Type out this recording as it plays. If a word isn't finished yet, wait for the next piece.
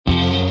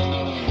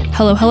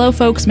Hello,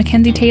 folks.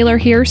 Mackenzie Taylor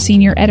here,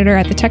 senior editor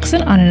at The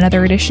Texan, on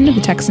another edition of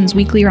the Texan's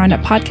Weekly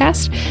Roundup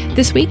podcast.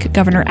 This week,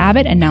 Governor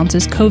Abbott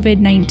announces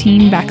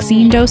COVID-19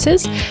 vaccine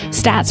doses.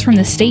 Stats from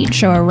the state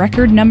show a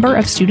record number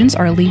of students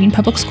are leaving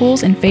public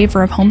schools in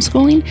favor of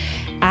homeschooling.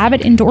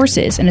 Abbott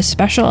endorses in a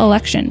special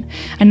election.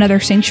 Another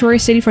sanctuary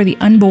city for the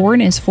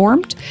unborn is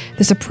formed.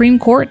 The Supreme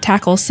Court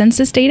tackles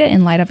census data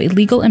in light of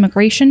illegal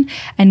immigration,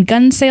 and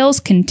gun sales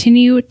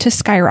continue to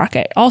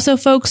skyrocket. Also,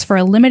 folks, for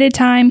a limited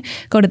time,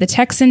 go to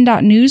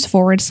thetexan.news/mug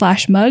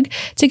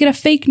to get a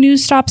fake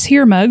news stops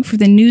here mug for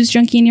the news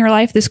junkie in your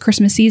life this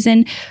Christmas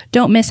season.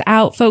 Don't miss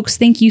out, folks.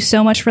 Thank you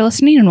so much for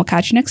listening, and we'll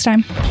catch you next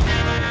time.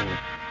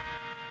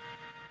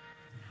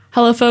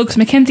 Hello, folks.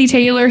 Mackenzie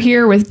Taylor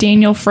here with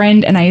Daniel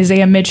Friend and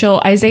Isaiah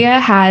Mitchell. Isaiah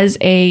has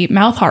a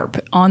mouth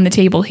harp on the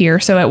table here,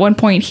 so at one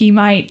point he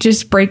might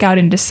just break out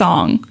into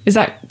song. Is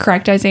that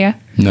correct, Isaiah?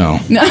 No.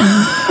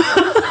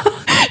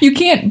 You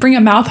can't bring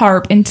a mouth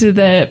harp into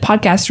the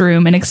podcast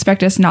room and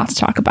expect us not to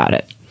talk about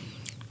it.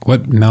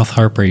 What mouth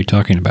harp are you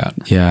talking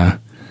about? Yeah.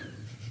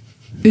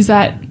 Is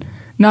that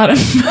not a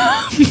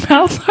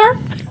mouth harp?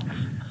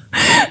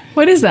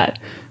 What is that?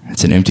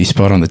 It's an empty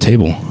spot on the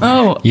table.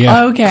 Oh,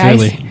 yeah, okay.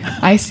 clearly.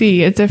 I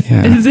see. It's a...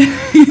 Yeah.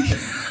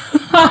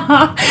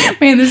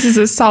 Man, this is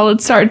a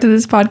solid start to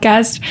this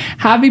podcast.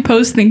 Happy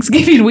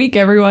post-Thanksgiving week,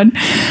 everyone.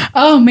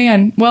 Oh,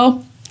 man.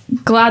 Well,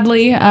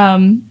 gladly, I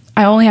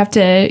only have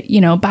to,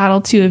 battle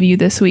two of you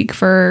this week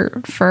for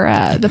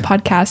the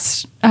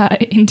podcast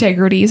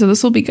integrity, so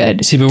this will be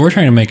good. See, but we're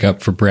trying to make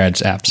up for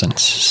Brad's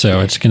absence, so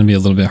it's going to be a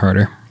little bit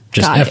harder.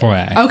 Just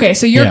FYI. Okay,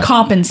 so you're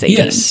compensating.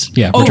 Yes.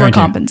 Yeah.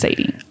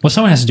 Overcompensating. Well,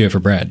 someone has to do it for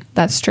Brad.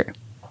 That's true.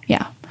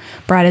 Yeah.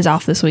 Brad is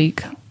off this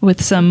week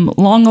with some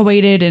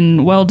long-awaited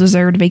and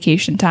well-deserved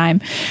vacation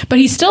time. But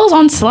he still is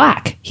on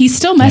Slack. He's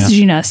still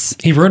messaging us.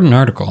 He wrote an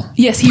article.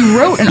 Yes, he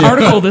wrote an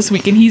article this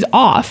week, and he's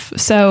off.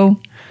 So,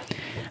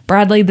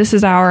 Bradley, this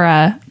is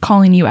our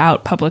calling you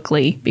out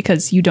publicly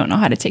because you don't know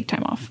how to take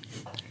time off.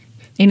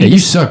 Yeah, you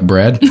suck,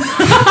 Brad.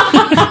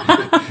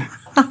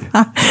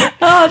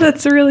 Oh,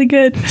 that's really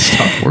good.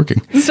 Stop working.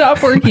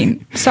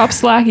 Stop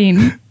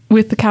slacking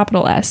with the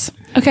capital S.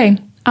 Okay.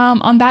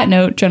 On that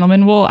note,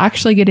 gentlemen, we'll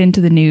actually get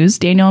into the news.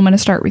 Daniel, I'm going to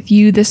start with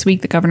you. This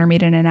week, the governor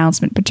made an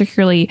announcement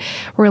particularly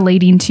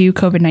relating to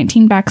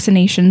COVID-19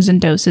 vaccinations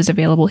and doses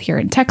available here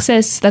in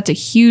Texas. That's a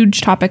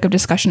huge topic of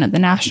discussion at the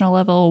national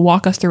level.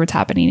 Walk us through what's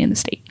happening in the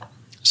state.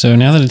 So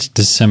now that it's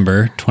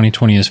December,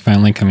 2020 is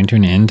finally coming to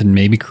an end, and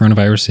maybe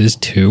coronavirus is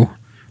too.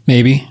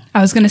 Maybe.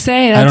 I was going to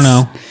say, I don't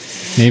know.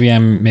 Maybe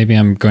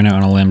I'm going out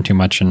on a limb too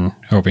much and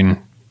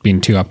being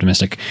too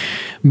optimistic.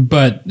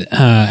 But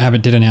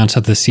Abbott did announce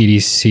that the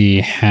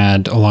CDC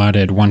had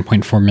allotted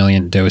 1.4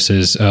 million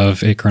doses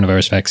of a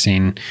coronavirus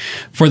vaccine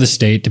for the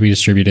state to be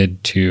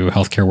distributed to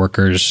healthcare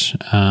workers,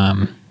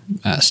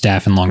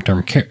 staff in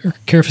long-term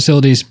care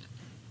facilities.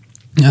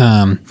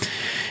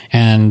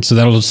 And so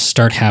that'll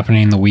start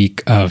happening the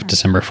week of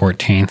December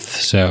 14th.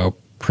 So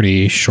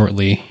pretty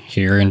shortly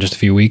here in just a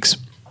few weeks.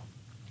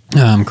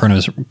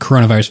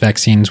 Coronavirus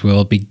vaccines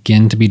will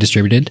begin to be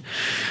distributed.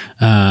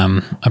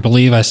 I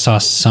believe I saw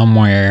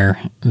somewhere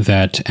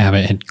that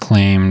Abbott had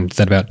claimed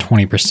that about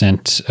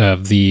 20%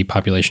 of the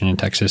population in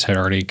Texas had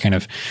already kind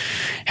of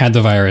had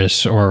the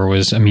virus or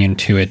was immune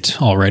to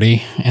it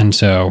already. And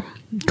so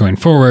going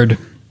forward,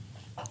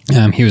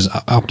 he was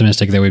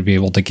optimistic that we'd be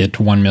able to get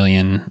 1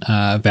 million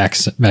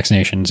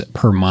vaccinations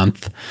per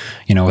month,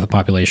 with a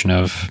population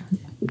of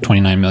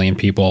 29 million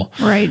people.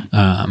 Right.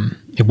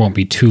 It won't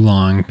be too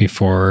long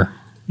before,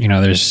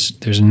 there's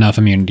enough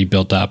immunity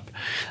built up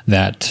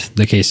that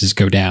the cases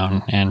go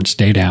down and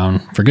stay down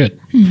for good.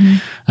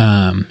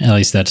 Mm-hmm. At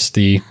least that's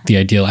the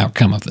ideal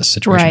outcome of this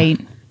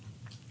situation.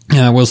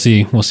 Right. We'll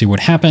see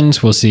what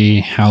happens. We'll see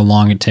how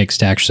long it takes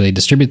to actually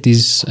distribute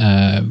these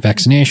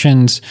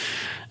vaccinations.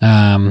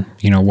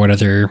 What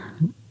other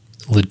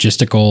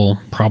logistical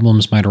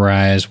problems might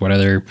arise, what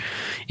other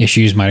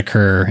issues might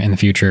occur in the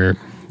future.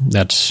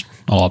 That's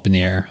all up in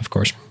the air, of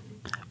course.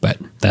 But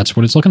that's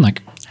what it's looking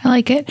like. I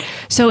like it.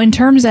 So in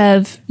terms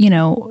of,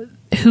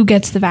 who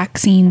gets the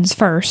vaccines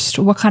first,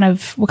 what kind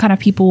of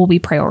people will be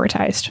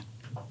prioritized?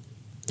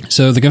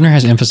 So the governor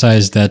has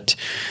emphasized that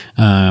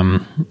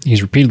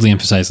he's repeatedly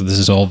emphasized that this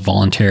is all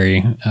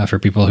voluntary for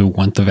people who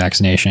want the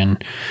vaccination.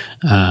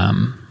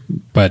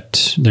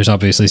 But there's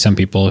obviously some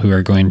people who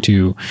are going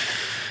to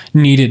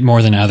need it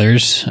more than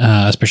others,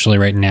 especially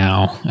right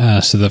now.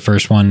 So the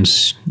first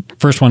ones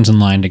in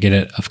line to get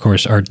it, of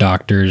course, are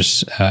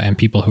doctors and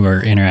people who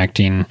are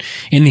interacting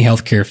in the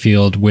healthcare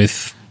field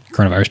with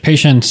coronavirus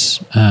patients,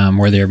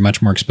 where they're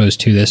much more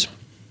exposed to this.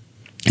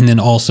 And then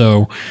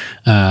also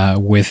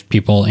with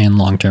people in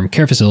long-term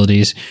care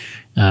facilities,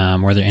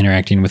 where they're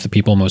interacting with the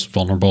people most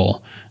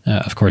vulnerable.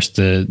 Of course,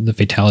 the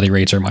fatality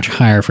rates are much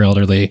higher for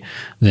elderly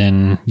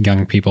than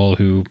young people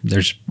who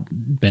there's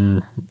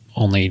been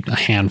only a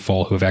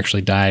handful who have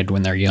actually died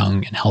when they're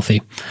young and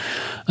healthy.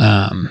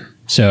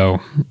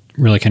 So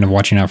really kind of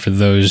watching out for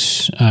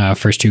those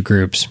first two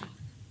groups.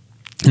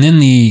 And then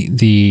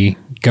the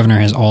governor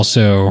has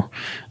also,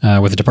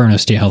 with the Department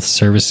of State Health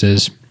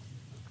Services,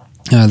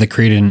 They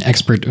created an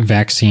expert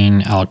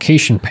vaccine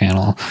allocation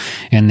panel,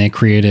 and they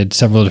created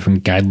several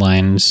different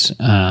guidelines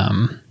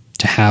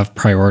to have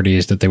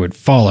priorities that they would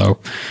follow.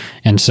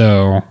 And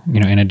so,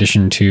 in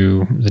addition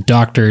to the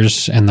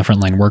doctors and the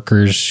frontline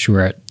workers who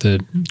are at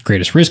the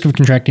greatest risk of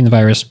contracting the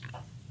virus,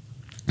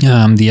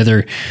 the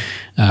other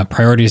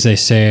priorities they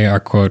say are,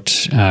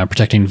 quote,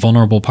 protecting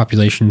vulnerable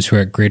populations who are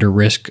at greater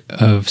risk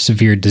of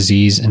severe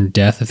disease and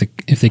death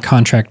if they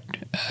contract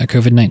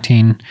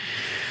COVID-19,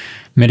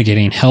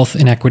 mitigating health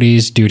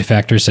inequities due to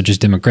factors such as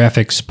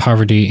demographics,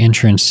 poverty,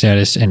 insurance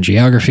status, and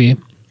geography,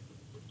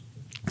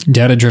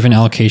 data-driven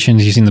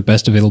allocations using the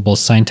best available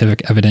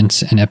scientific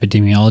evidence and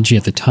epidemiology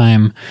at the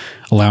time,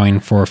 allowing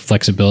for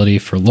flexibility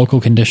for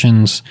local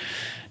conditions,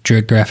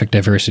 geographic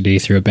diversity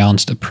through a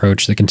balanced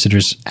approach that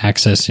considers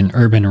access in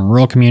urban and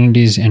rural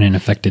communities and in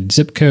affected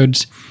zip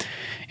codes,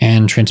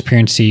 and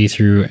transparency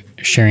through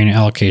sharing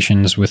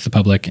allocations with the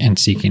public and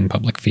seeking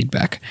public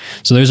feedback.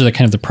 So those are the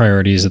kind of the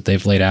priorities that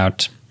they've laid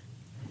out.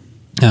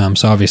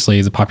 So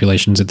obviously the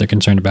populations that they're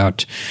concerned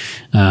about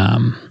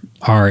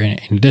are,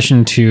 in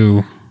addition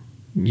to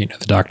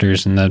the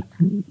doctors and the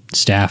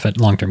staff at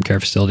long-term care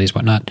facilities,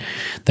 whatnot,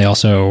 they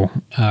also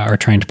are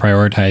trying to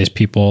prioritize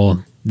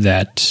people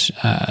that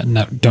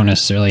don't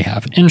necessarily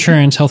have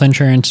insurance, health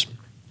insurance,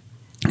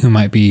 who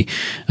might be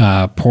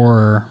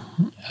poorer.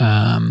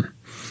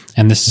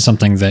 And this is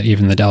something that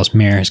even the Dallas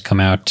mayor has come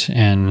out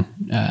and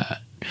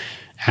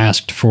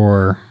asked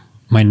for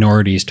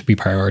minorities to be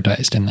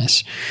prioritized in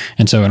this.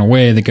 And so in a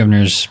way, the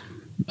governor's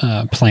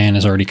plan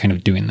is already kind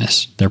of doing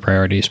this, their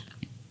priorities.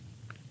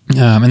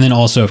 And then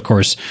also, of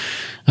course,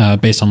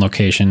 based on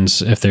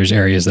locations, if there's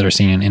areas that are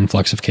seeing an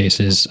influx of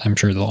cases, I'm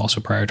sure they'll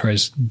also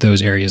prioritize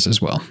those areas as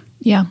well.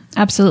 Yeah,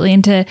 absolutely.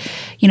 And to,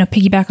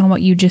 piggyback on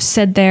what you just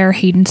said there,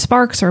 Hayden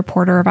Sparks, a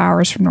reporter of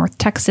ours from North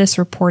Texas,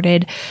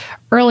 reported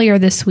earlier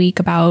this week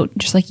about,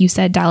 just like you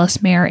said,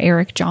 Dallas Mayor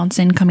Eric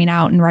Johnson coming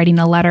out and writing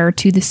a letter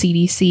to the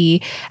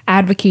CDC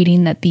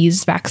advocating that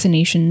these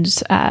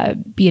vaccinations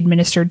be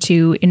administered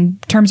to, in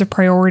terms of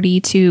priority,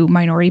 to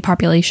minority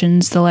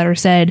populations. The letter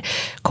said,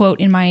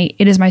 quote,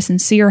 it is my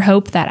sincere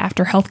hope that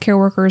after healthcare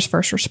workers,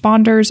 first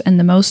responders, and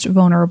the most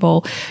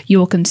vulnerable, you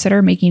will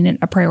consider making it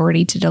a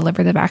priority to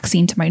deliver the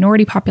vaccine to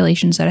minority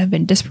populations that have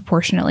been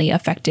disproportionately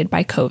affected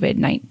by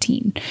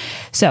COVID-19.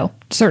 So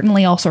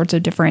certainly all sorts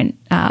of different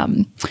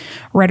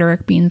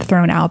rhetoric being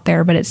thrown out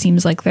there, but it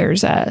seems like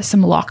there's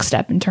some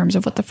lockstep in terms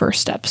of what the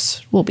first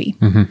steps will be.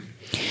 Mm-hmm.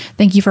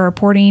 Thank you for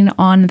reporting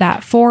on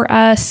that for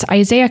us.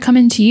 Isaiah,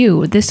 coming to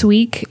you this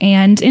week.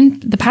 And in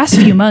the past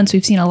few months,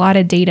 we've seen a lot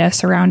of data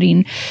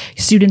surrounding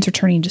students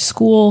returning to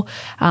school.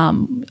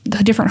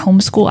 The different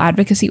homeschool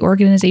advocacy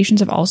organizations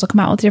have also come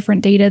out with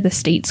different data. The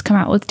states come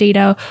out with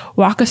data.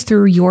 Walk us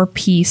through your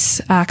piece,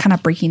 kind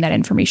of breaking that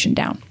information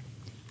down.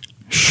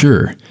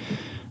 Sure.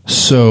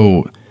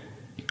 So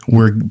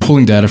we're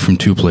pulling data from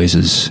two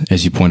places,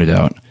 as you pointed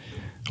out.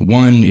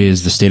 One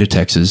is the state of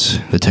Texas,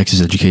 the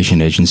Texas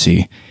Education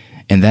Agency,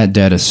 and that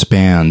data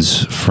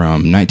spans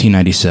from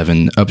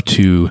 1997 up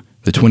to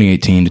the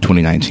 2018 to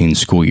 2019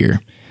 school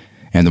year.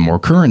 And the more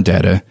current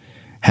data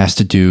has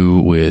to do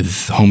with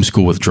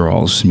homeschool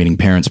withdrawals, meaning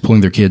parents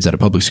pulling their kids out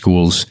of public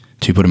schools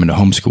to put them into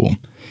homeschool.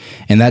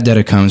 And that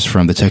data comes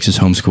from the Texas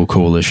Homeschool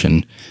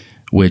Coalition,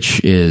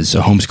 which is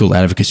a homeschool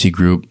advocacy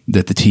group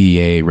that the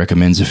TEA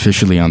recommends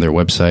officially on their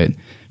website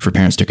for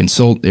parents to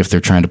consult if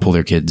they're trying to pull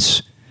their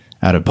kids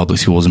out of public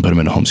schools and put them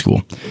into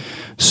homeschool.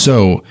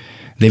 So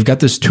they've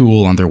got this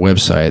tool on their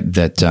website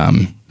that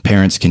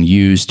parents can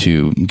use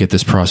to get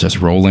this process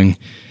rolling.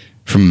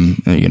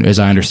 From, as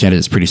I understand it,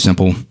 it's pretty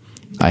simple.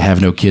 I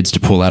have no kids to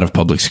pull out of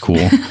public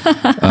school,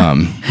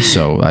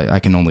 so I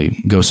can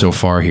only go so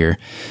far here.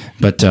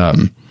 But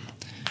the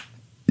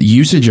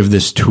usage of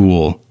this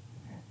tool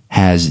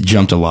has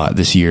jumped a lot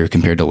this year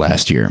compared to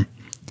last year.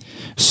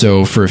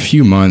 So for a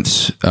few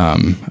months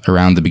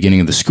around the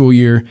beginning of the school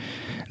year,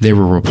 they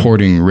were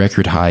reporting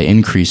record high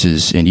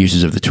increases in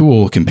uses of the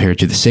tool compared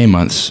to the same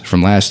months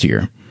from last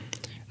year.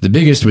 The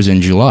biggest was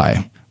in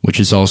July, which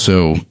is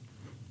also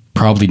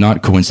probably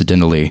not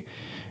coincidentally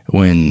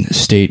when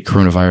state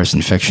coronavirus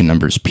infection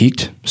numbers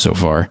peaked so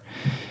far.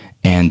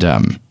 And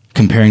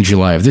comparing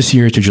July of this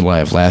year to July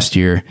of last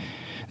year,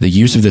 the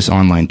use of this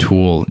online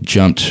tool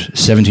jumped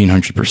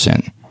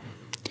 1,700%.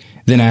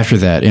 Then after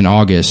that, in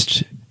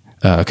August,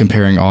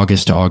 comparing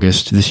August to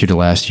August, this year to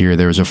last year,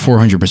 there was a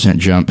 400%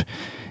 jump,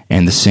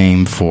 and the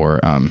same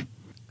for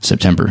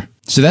September.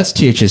 So that's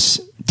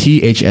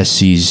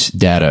THSC's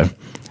data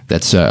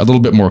that's a little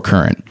bit more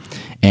current.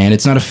 And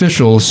it's not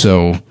official,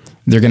 so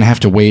they're going to have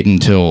to wait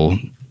until,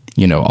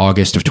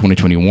 August of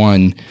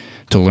 2021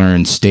 to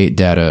learn state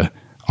data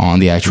on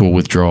the actual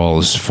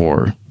withdrawals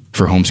for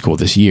homeschool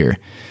this year.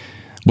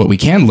 What we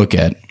can look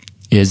at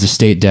is the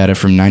state data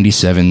from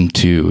 97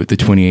 to the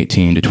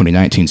 2018 to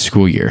 2019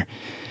 school year.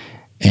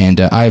 And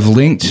I've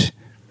linked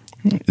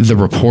the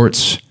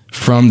reports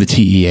from the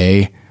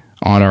TEA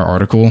on our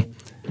article.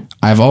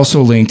 I've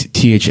also linked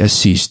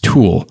THSC's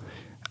tool.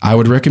 I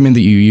would recommend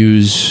that you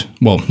use,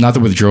 not the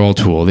withdrawal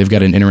tool. They've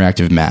got an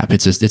interactive map.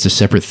 It's a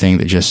separate thing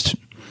that just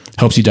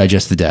helps you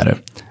digest the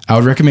data. I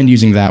would recommend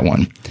using that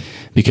one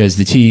because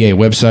the TEA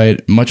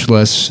website, much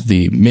less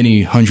the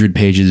many hundred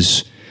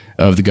pages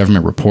of the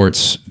government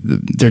reports,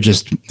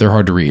 they're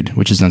hard to read,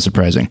 which is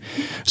unsurprising.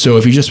 So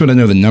if you just want to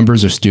know the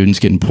numbers of students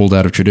getting pulled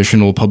out of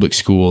traditional public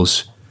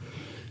schools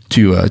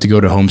to go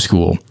to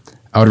homeschool,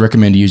 I would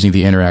recommend using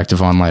the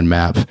interactive online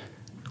map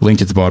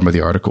linked at the bottom of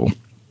the article.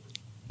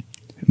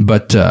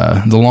 But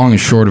the long and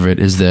short of it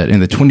is that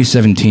in the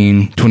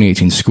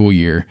 2017-2018 school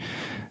year,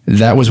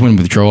 that was when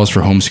withdrawals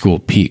for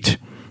homeschool peaked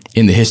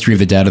in the history of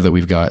the data that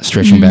we've got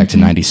stretching back to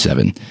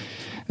 97.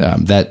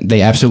 That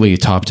they absolutely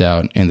topped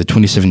out in the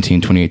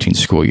 2017-2018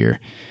 school year.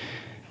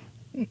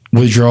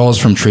 Withdrawals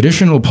from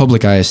traditional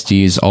public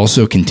ISDs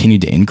also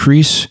continued to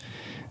increase,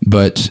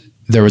 but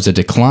there was a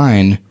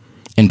decline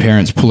in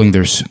parents pulling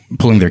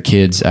their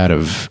kids out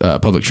of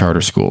public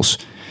charter schools.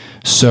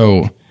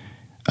 So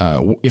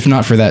if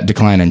not for that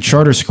decline in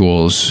charter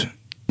schools,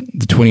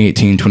 the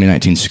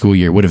 2018-2019 school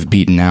year would have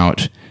beaten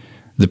out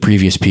the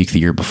previous peak the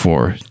year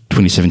before,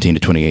 2017 to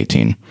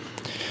 2018.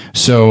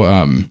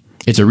 So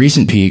it's a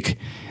recent peak,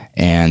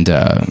 and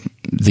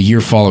the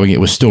year following it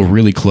was still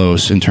really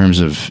close in terms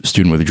of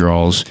student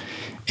withdrawals,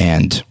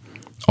 and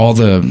all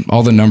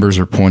the numbers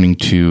are pointing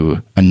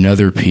to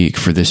another peak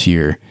for this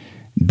year,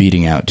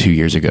 beating out 2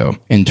 years ago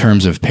in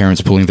terms of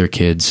parents pulling their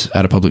kids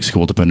out of public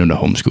school to put into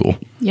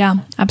homeschool. Yeah,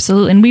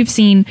 absolutely. And we've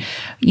seen,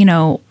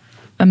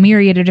 a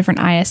myriad of different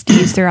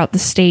ISDs throughout the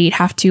state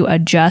have to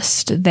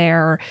adjust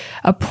their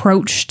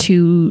approach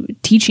to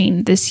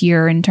teaching this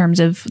year in terms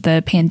of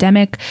the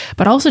pandemic,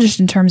 but also just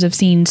in terms of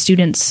seeing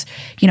students,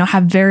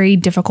 have very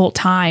difficult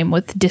time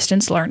with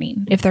distance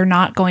learning. If they're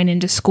not going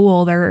into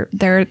school,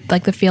 they're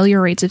like the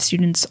failure rates of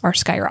students are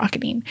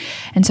skyrocketing.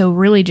 And so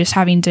really just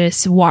having to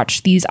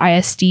watch these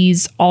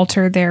ISDs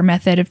alter their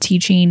method of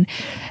teaching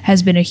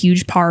has been a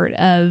huge part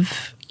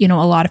of a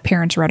lot of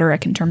parents'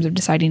 rhetoric in terms of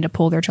deciding to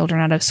pull their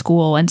children out of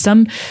school. And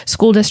some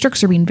school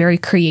districts are being very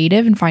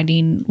creative and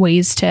finding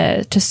ways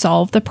to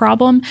solve the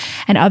problem.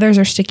 And others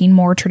are sticking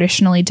more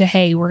traditionally to,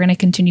 hey, we're going to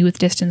continue with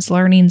distance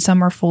learning.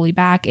 Some are fully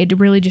back. It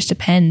really just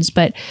depends.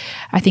 But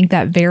I think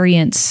that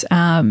variance,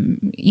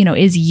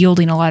 is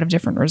yielding a lot of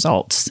different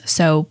results.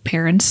 So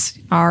parents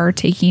are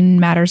taking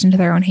matters into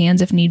their own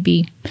hands if need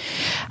be.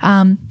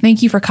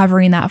 Thank you for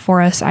covering that for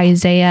us,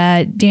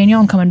 Isaiah.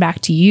 Daniel, I'm coming back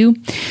to you.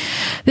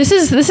 This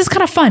is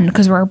kind of fun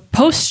because we're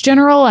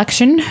post-general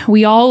election.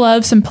 We all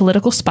love some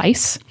political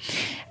spice.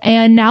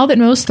 And now that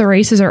most of the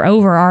races are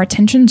over, our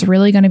attention's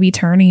really going to be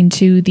turning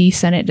to the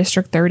Senate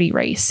District 30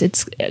 race.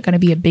 It's going to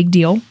be a big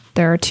deal.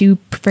 There are two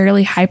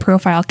fairly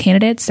high-profile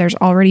candidates. There's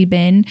already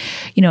been,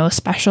 a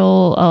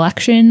special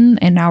election,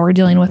 and now we're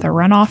dealing with a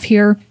runoff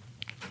here.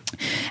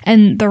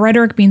 And the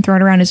rhetoric being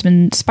thrown around has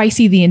been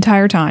spicy the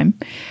entire time.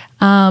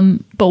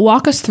 But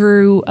walk us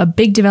through a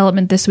big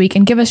development this week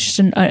and give us just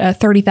a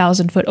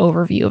 30,000-foot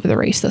overview of the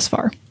race thus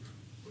far.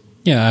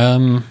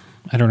 Yeah,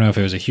 I don't know if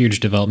it was a huge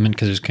development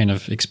because it was kind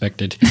of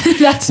expected.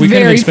 That's we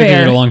very kind of expected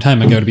fair. it a long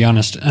time ago, to be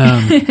honest.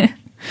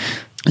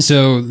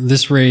 So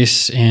this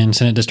race in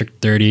Senate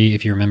District 30,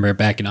 if you remember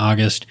back in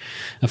August,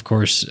 of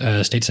course,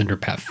 State Senator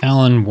Pat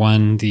Fallon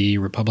won the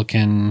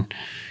Republican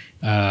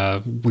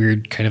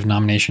weird kind of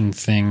nomination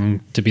thing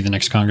to be the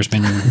next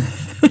congressman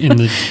in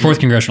the 4th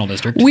Congressional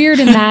District. Weird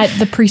in that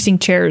the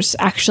precinct chairs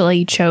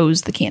actually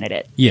chose the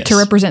candidate to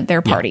represent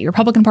their party. Yeah.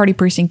 Republican Party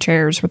precinct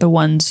chairs were the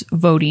ones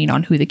voting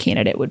on who the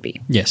candidate would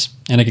be. Yes,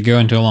 and I could go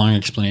into a long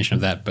explanation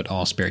of that, but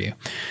I'll spare you.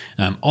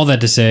 All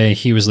that to say,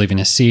 he was leaving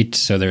his seat,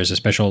 so there's a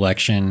special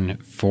election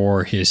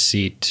for his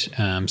seat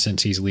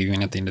since he's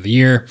leaving at the end of the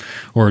year,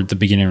 or the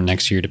beginning of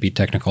next year to be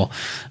technical.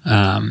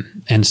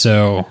 And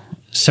so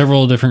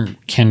several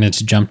different candidates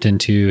jumped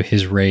into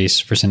his race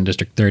for Senate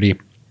District 30.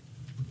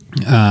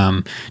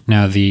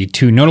 Now, the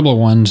two notable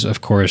ones,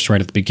 of course,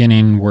 right at the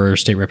beginning were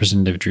State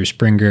Representative Drew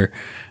Springer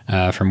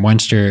from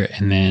Webster,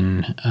 and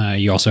then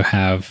you also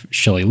have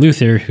Shelley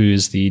Luther,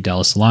 who's the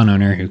Dallas salon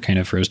owner who kind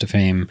of rose to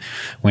fame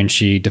when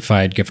she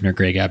defied Governor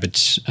Greg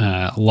Abbott's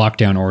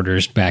lockdown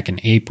orders back in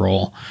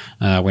April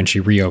when she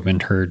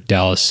reopened her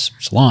Dallas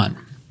salon.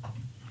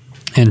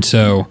 And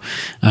so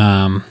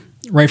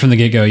right from the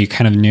get-go, you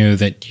kind of knew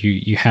that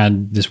you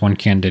had this one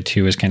candidate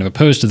who was kind of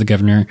opposed to the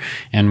governor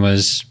and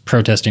was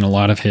protesting a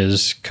lot of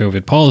his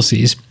COVID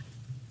policies.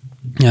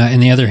 On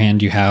the other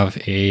hand, you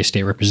have a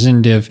state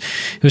representative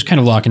who's kind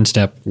of lock in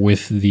step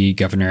with the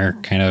governor,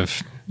 kind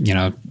of,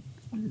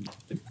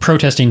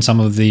 protesting some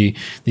of the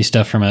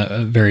stuff from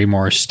a very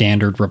more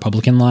standard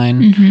Republican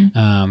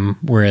line,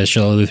 whereas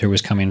Shelley Luther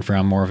was coming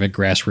from more of a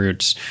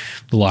grassroots,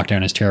 the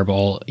lockdown is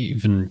terrible,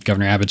 even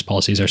Governor Abbott's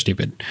policies are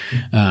stupid,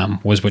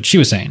 was what she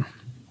was saying.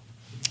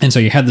 And so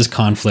you had this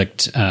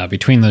conflict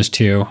between those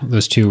two.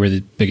 Those two were the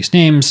biggest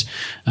names.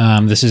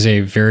 This is a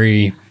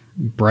very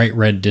bright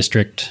red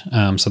district.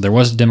 So there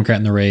was a Democrat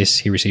in the race.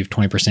 He received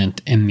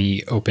 20% in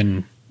the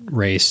open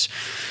race.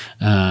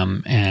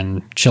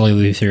 And Shelley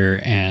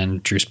Luther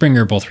and Drew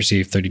Springer both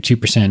received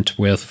 32%,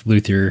 with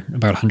Luther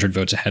about 100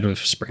 votes ahead of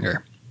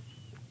Springer.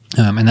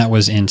 And that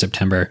was in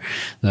September,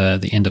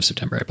 the end of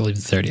September, I believe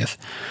the 30th.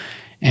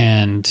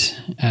 And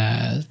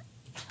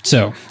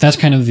so that's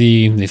kind of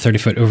the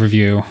 30-foot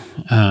overview.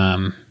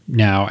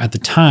 Now, at the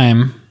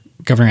time,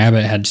 Governor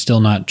Abbott had still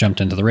not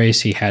jumped into the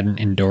race. He hadn't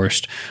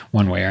endorsed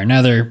one way or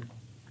another.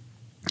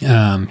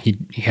 He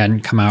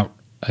hadn't come out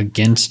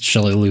against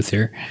Shelley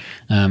Luther,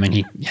 and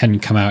he hadn't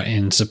come out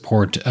in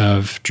support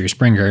of Drew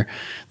Springer,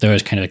 though it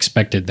was kind of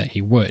expected that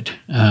he would.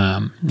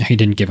 He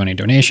didn't give any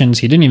donations.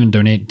 He didn't even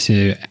donate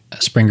to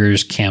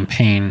Springer's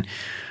campaign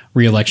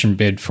re-election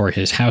bid for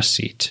his House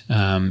seat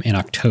in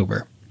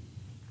October.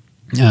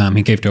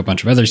 He gave to a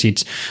bunch of other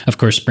seats. Of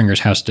course, Springer's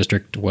House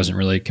district wasn't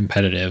really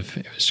competitive.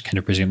 It was kind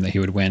of presumed that he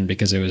would win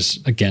because it was,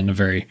 again, a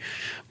very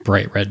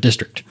bright red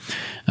district.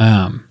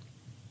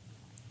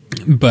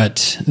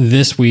 But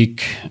this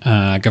week,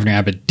 Governor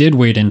Abbott did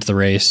wade into the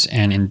race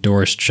and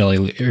endorsed Greg.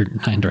 I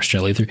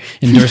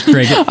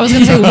was going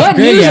to say, what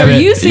news are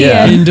you seeing?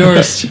 Yeah.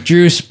 Endorsed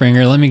Drew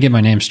Springer. Let me get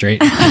my name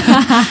straight.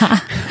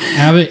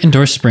 Abbott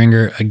endorsed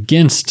Springer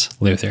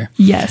against Luther.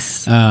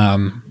 Yes.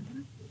 So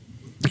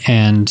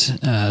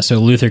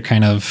Luther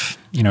kind of,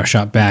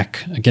 shot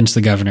back against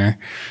the governor.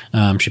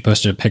 She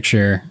posted a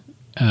picture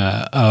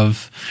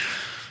of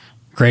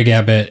Greg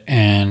Abbott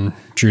and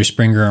Drew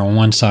Springer on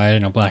one side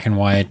in a black and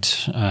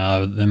white,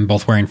 them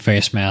both wearing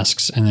face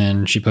masks. And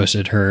then she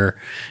posted her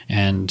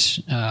and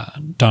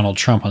Donald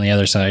Trump on the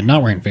other side,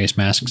 not wearing face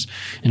masks.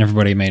 And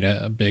everybody made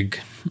a big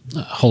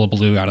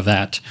hullabaloo out of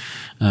that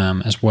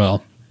as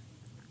well.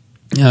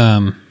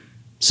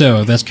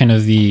 So that's kind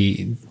of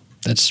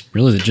that's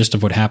really the gist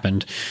of what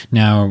happened.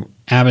 Now,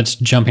 Abbott's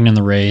jumping in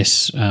the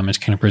race. It's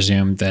kind of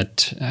presumed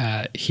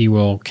that he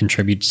will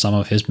contribute some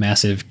of his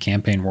massive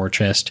campaign war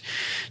chest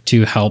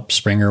to help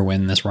Springer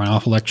win this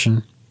runoff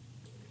election.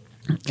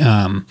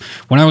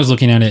 When I was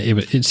looking at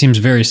it, it seems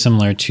very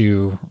similar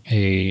to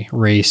a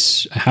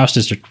House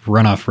District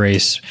runoff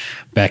race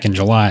back in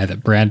July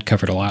that Brad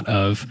covered a lot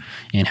of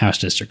in House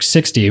District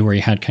 60, where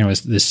you had kind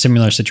of this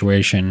similar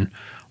situation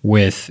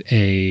with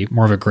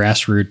more of a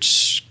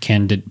grassroots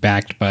candidate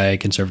backed by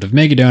conservative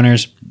mega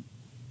donors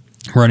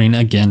running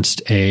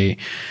against a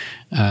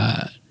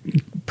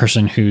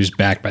person who's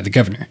backed by the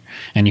governor.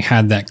 And you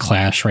had that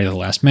clash right at the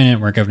last minute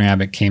where Governor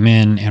Abbott came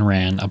in and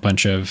ran a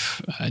bunch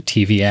of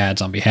TV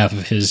ads on behalf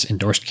of his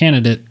endorsed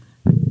candidate,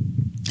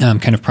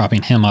 kind of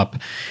propping him up.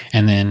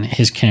 And then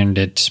his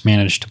candidate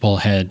managed to pull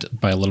ahead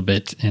by a little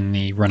bit in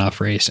the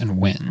runoff race and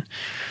win.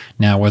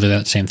 Now, whether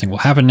that same thing will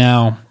happen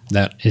now,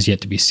 that is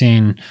yet to be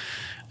seen.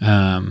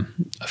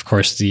 Of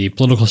course, the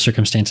political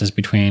circumstances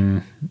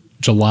between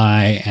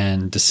July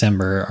and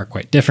December are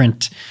quite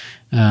different.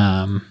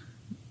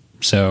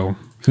 So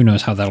who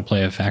knows how that'll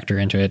play a factor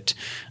into it.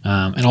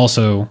 And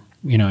also,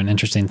 an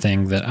interesting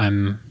thing that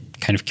I'm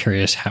kind of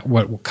curious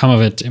what will come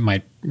of it. It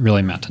might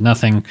really amount to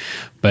nothing,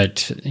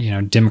 but,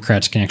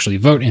 Democrats can actually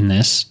vote in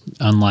this,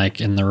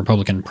 unlike in the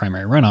Republican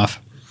primary runoff.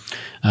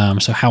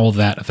 So how will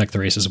that affect the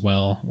race as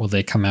well? Will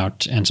they come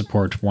out and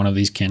support one of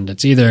these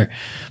candidates? Either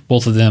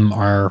both of them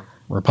are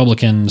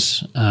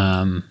Republicans.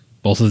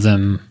 Both of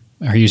them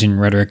are using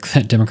rhetoric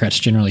that Democrats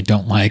generally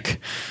don't like.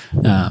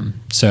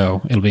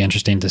 So it'll be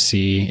interesting to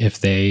see if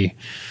they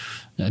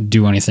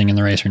do anything in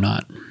the race or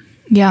not.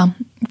 Yeah,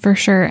 for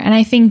sure. And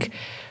I think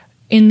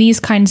in these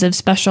kinds of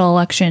special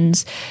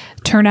elections,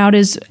 turnout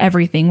is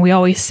everything. We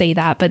always say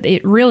that, but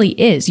it really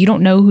is. You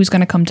don't know who's going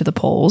to come to the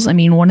polls. I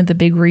mean, one of the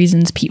big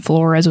reasons Pete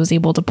Flores was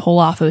able to pull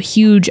off a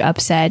huge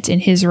upset in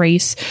his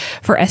race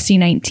for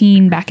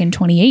SC19 back in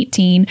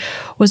 2018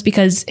 was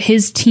because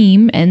his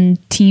team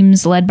and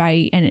teams led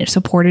by and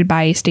supported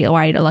by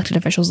statewide elected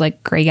officials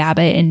like Greg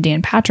Abbott and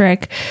Dan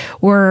Patrick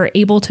were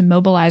able to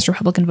mobilize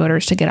Republican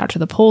voters to get out to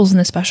the polls in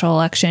the special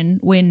election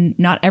when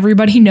not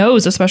everybody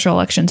knows a special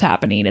election's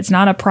happening. It's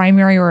not a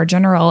primary or a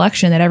general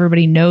election that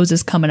everybody knows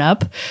is coming up.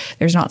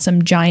 There's not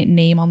some giant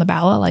name on the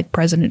ballot like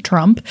President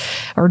Trump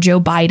or Joe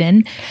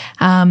Biden.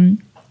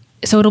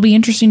 So it'll be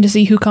interesting to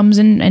see who comes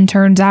in and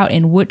turns out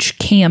and which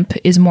camp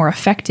is more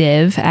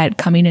effective at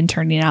coming and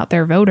turning out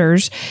their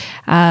voters.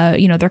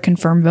 They're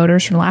confirmed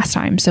voters from last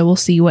time. So we'll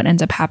see what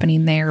ends up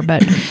happening there.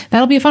 But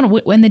that'll be fun.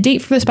 When the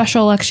date for the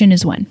special election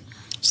is when?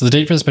 So the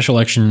date for the special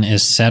election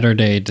is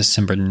Saturday,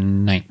 December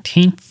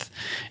 19th.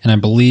 And I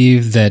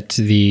believe that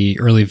the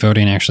early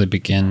voting actually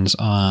begins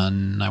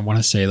on, I want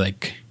to say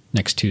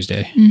next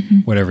Tuesday,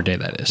 whatever day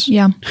that is.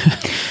 Yeah.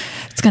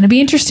 It's going to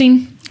be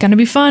interesting. Going to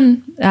be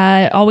fun.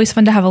 Always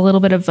fun to have a little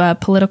bit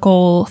of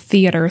political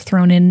theater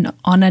thrown in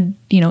on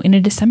in a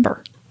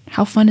December.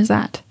 How fun is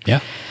that? Yeah.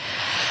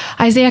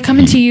 Isaiah,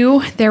 coming to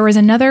you, there was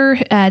another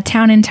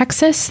town in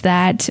Texas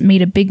that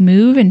made a big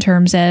move in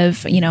terms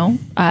of,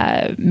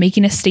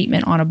 making a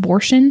statement on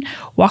abortion.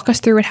 Walk us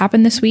through what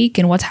happened this week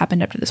and what's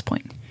happened up to this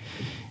point.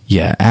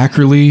 Yeah,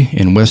 Ackerley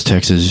in West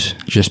Texas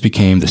just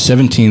became the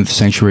 17th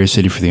sanctuary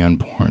city for the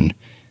unborn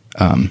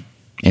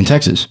in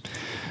Texas.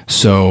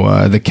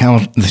 So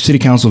the city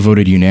council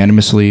voted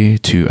unanimously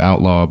to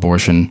outlaw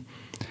abortion.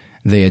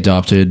 They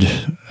adopted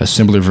a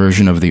similar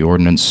version of the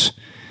ordinance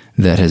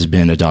that has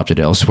been adopted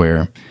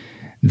elsewhere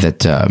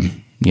that,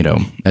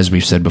 as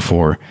we've said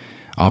before,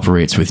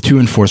 operates with two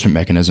enforcement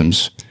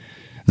mechanisms.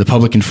 The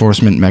public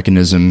enforcement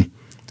mechanism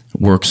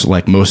works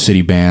like most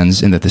city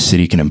bans in that the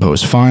city can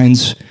impose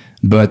fines,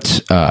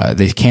 but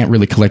they can't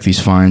really collect these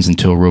fines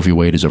until Roe v.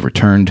 Wade is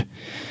overturned.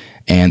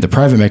 And the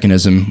private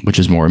mechanism, which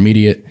is more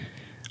immediate,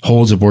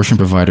 holds abortion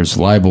providers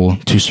liable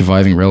to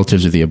surviving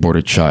relatives of the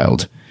aborted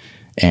child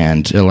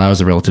and allows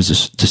the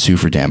relatives to sue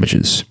for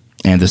damages.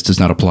 And this does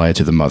not apply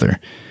to the mother.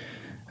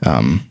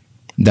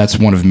 That's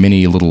one of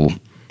many little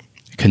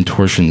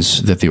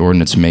contortions that the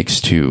ordinance makes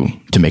to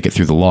make it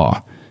through the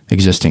law,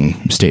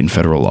 existing state and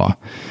federal law.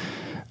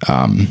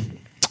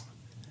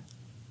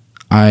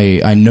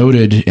 I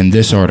noted in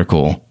this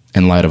article,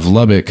 in light of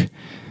Lubbock,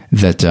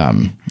 that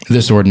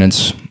this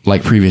ordinance,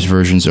 like previous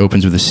versions,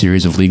 opens with a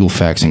series of legal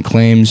facts and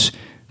claims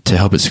to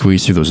help it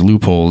squeeze through those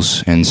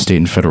loopholes in state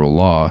and federal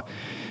law.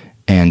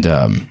 And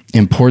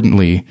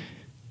importantly,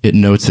 it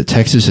notes that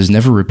Texas has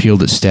never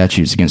repealed its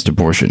statutes against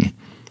abortion.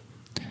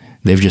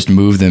 They've just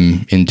moved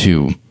them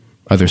into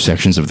other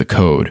sections of the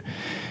code.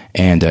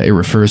 And it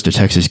refers to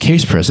Texas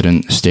case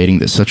precedent stating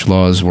that such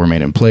laws were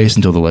made in place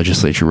until the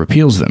legislature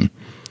repeals them.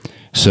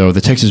 So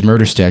the Texas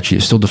murder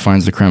statute still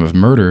defines the crime of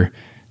murder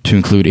to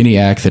include any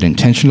act that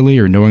intentionally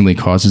or knowingly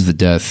causes the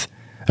death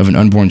of an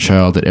unborn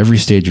child at every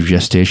stage of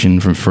gestation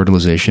from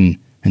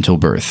fertilization until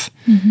birth.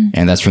 Mm-hmm.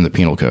 And that's from the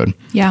penal code.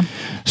 Yeah.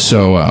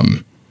 So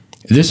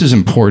this is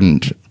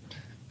important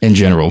in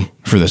general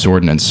for this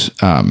ordinance,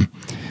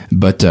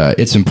 but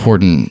it's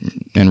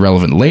important and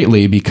relevant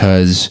lately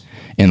because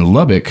in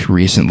Lubbock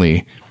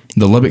recently,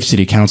 the Lubbock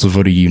City Council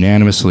voted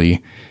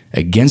unanimously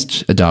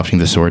against adopting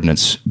this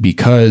ordinance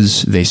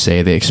because they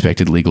say they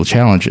expected legal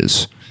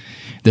challenges.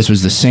 This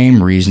was the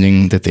same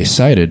reasoning that they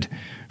cited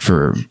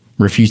for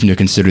refusing to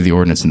consider the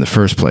ordinance in the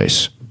first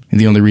place. And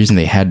the only reason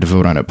they had to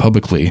vote on it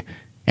publicly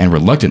and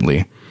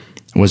reluctantly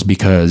was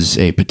because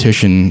a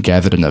petition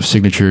gathered enough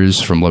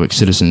signatures from Lubbock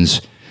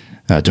citizens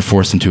to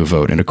force them to a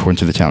vote in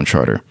accordance with the town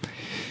charter.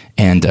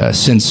 And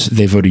since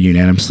they voted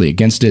unanimously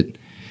against it,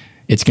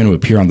 it's going to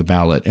appear on the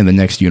ballot in the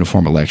next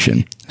uniform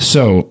election.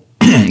 So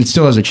it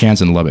still has a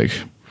chance in Lubbock.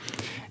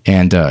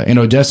 And in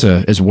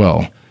Odessa as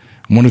well.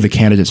 One of the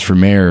candidates for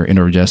mayor in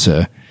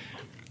Odessa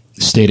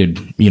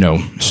stated,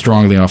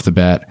 strongly off the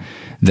bat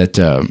that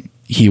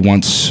he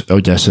wants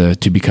Odessa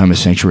to become a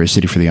sanctuary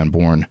city for the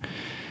unborn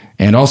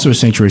and also a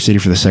sanctuary city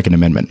for the Second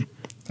Amendment.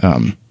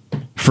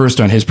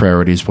 First on his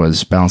priorities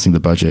was balancing the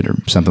budget or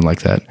something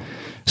like that.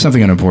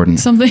 Something unimportant.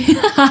 Something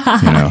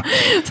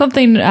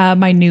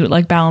minute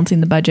like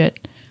balancing the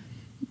budget.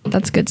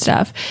 That's good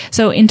stuff.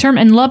 So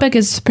and Lubbock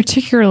is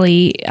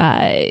particularly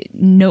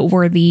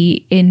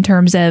noteworthy in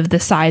terms of the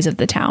size of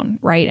the town,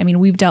 right? I mean,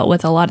 we've dealt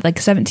with a lot of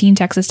 17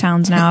 Texas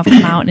towns now have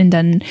come out and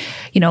done,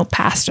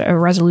 passed a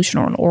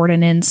resolution or an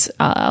ordinance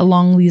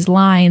along these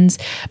lines.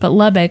 But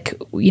Lubbock,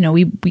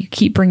 we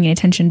keep bringing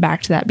attention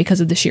back to that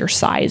because of the sheer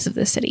size of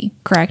the city,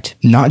 correct?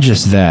 Not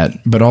just that,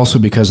 but also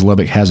because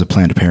Lubbock has a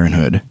Planned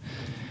Parenthood.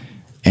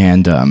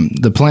 And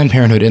the Planned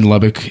Parenthood in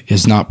Lubbock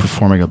is not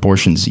performing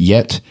abortions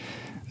yet.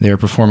 They're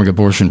performing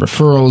abortion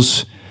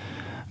referrals,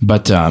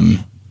 but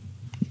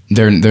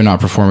they're not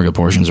performing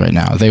abortions right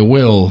now. They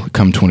will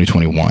come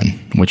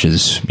 2021, which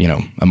is,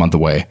 a month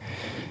away.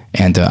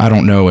 And I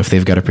don't know if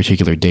they've got a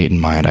particular date in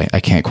mind. I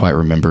can't quite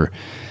remember.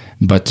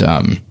 But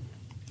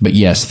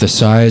yes, the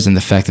size and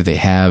the fact that they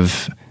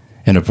have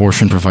an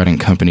abortion providing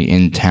company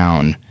in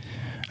town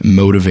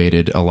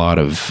motivated a lot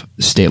of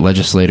state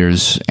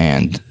legislators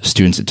and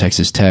students at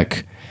Texas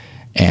Tech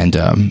and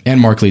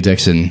Mark Lee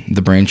Dixon,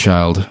 the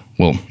brainchild.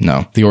 Well,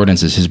 no, the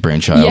ordinance is his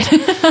brainchild.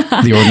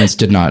 Yeah. The ordinance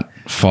did not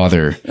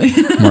father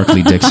Mark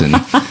Lee Dixon.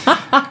 The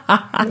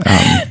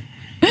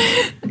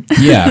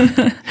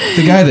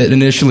guy that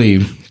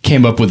initially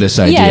came up with this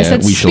idea,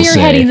 we shall say.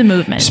 Spearheading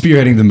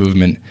the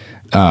movement.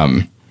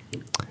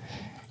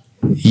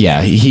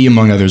 He,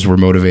 among others, were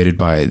motivated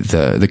by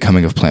the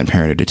coming of Planned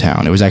Parenthood to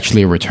town. It was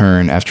actually a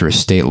return after a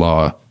state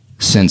law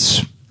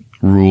since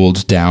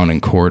ruled down in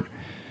court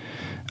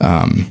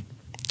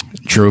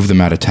drove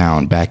them out of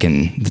town back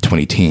in the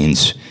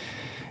 2010s.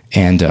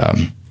 And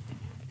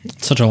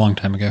such a long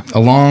time ago. A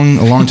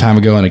long time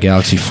ago in a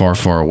galaxy far,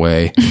 far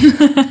away.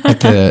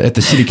 At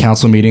the city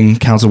council meeting,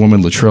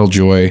 Councilwoman Latrell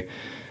Joy,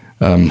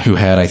 who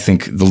had, I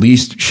think, the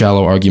least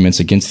shallow arguments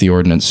against the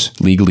ordinance,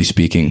 legally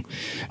speaking,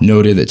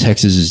 noted that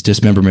Texas's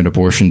dismemberment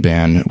abortion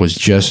ban was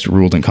just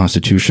ruled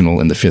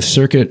unconstitutional in the Fifth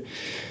Circuit,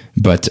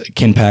 but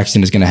Ken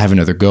Paxton is going to have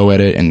another go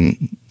at it,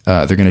 and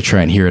they're going to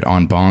try and hear it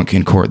en banc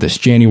in court this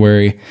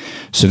January.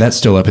 So that's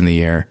still up in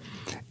the air.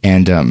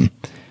 And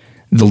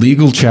the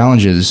legal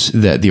challenges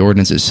that the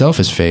ordinance itself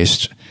has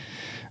faced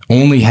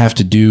only have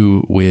to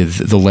do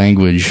with the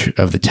language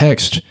of the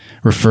text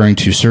referring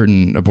to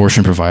certain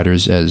abortion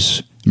providers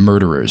as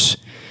murderers.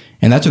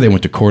 And that's what they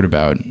went to court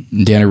about.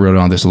 Dana wrote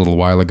on this a little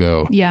while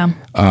ago. Yeah.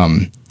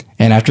 And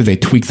after they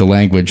tweaked the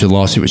language, the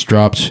lawsuit was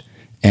dropped,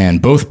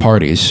 and both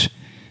parties,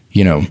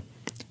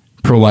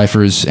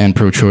 pro-lifers and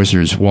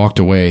pro-choicers, walked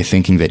away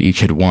thinking that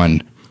each had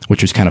won,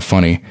 which was kind of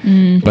funny.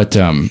 But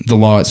the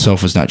law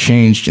itself was not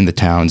changed in the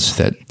towns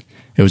that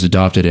it was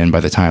adopted in by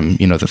the time,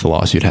 that the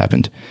lawsuit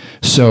happened.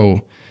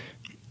 So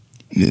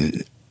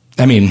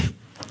I mean,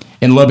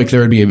 in Lubbock,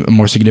 there would be a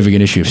more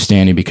significant issue of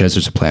standing because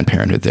there's a Planned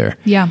Parenthood there.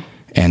 Yeah.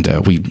 And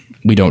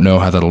we don't know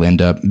how that'll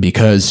end up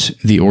because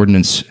the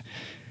ordinance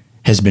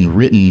has been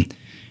written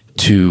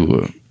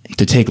to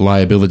take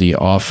liability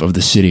off of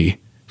the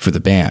city for the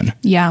ban.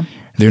 Yeah.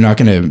 They're not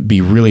going to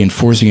be really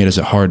enforcing it as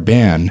a hard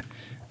ban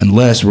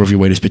unless Roe v.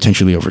 Wade is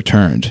potentially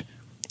overturned.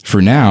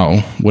 For now,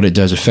 what it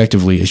does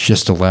effectively is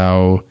just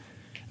allow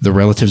the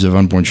relatives of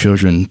unborn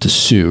children to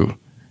sue.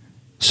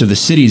 So the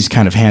city's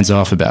kind of hands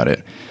off about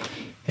it.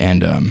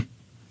 And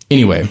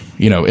anyway,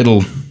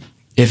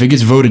 if it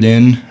gets voted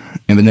in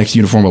the next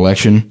uniform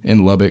election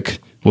in Lubbock,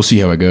 we'll see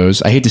how it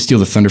goes. I hate to steal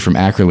the thunder from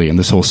Ackerley in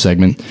this whole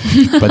segment,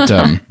 but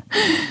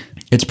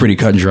it's pretty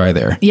cut and dry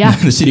there. Yeah.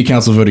 The city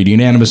council voted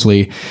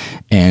unanimously,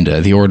 and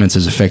the ordinance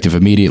is effective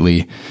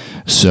immediately.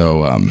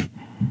 So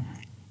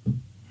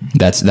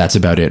that's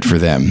about it for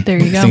them. There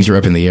you go. Things are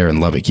up in the air in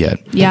Lubbock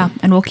yet. Yeah,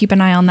 and we'll keep an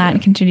eye on that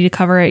and continue to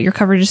cover it. Your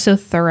coverage is so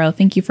thorough.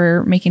 Thank you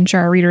for making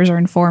sure our readers are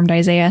informed,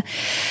 Isaiah.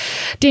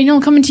 Daniel,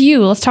 coming to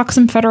you. Let's talk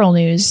some federal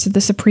news. The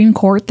Supreme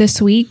Court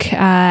this week,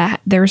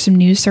 there was some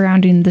news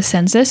surrounding the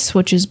census,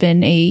 which has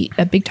been a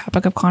big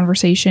topic of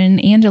conversation,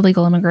 and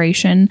illegal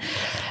immigration,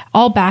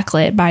 all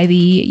backlit by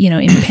the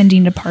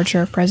impending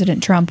departure of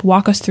President Trump.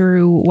 Walk us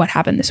through what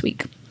happened this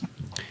week.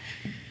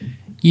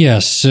 Yeah,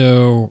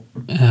 so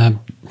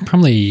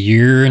probably a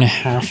year and a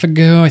half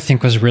ago, I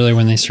think, was really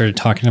when they started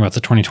talking about the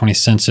 2020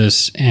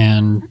 census,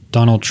 and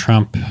Donald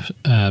Trump,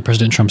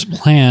 President Trump's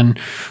plan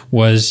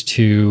was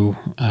to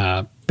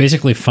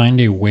basically find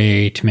a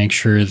way to make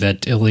sure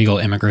that illegal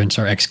immigrants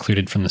are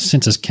excluded from the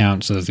census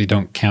count so that they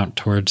don't count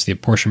towards the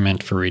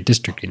apportionment for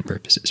redistricting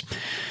purposes.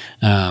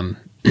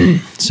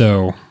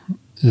 So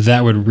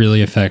that would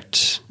really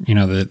affect,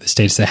 the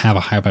states that have a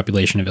high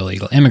population of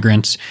illegal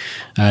immigrants,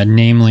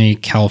 namely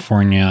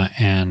California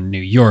and New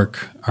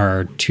York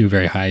are two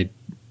very high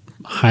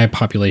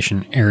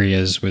population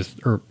areas with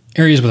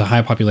a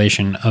high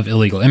population of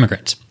illegal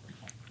immigrants.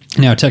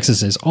 Now,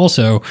 Texas is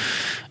also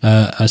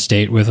a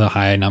state with a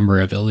high number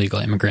of illegal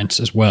immigrants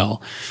as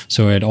well,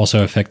 so it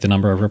also affect the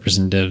number of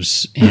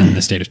representatives in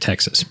the state of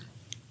Texas.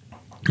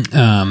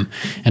 And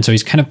so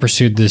he's kind of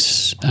pursued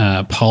this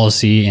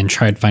policy and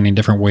tried finding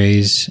different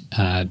ways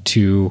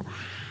to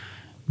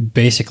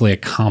basically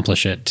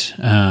accomplish it.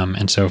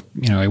 And so,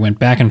 he went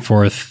back and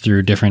forth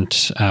through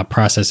different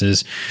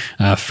processes.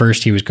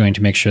 First, he was going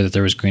to make sure that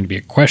there was going to be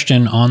a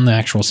question on the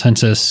actual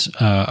census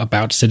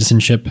about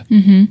citizenship.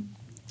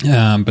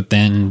 Mm-hmm. But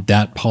then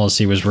that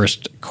policy was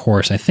reversed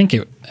course. I think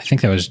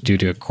that was due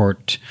to a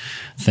court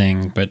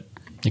thing, but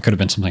it could have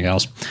been something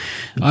else.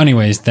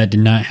 Anyways, that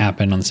did not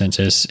happen on the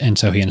census, and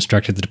so he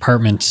instructed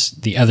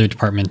the other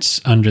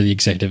departments under the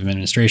executive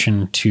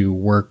administration to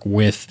work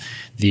with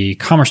the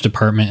Commerce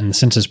Department and the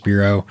Census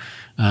Bureau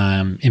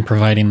in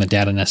providing the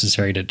data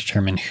necessary to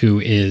determine who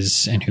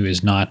is and who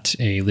is not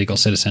a legal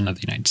citizen of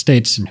the United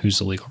States and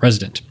who's a legal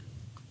resident.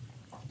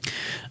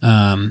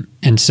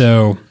 And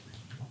so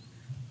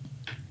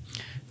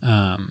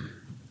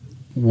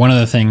one of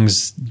the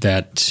things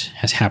that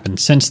has happened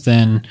since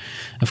then,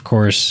 of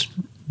course,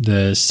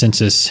 the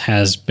census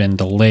has been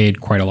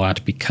delayed quite a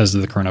lot because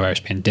of the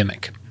coronavirus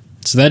pandemic.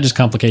 So that just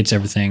complicates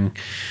everything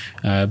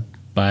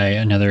by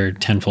another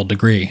tenfold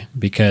degree,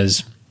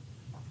 because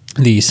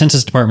the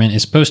Census Department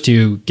is supposed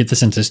to get the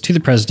census to the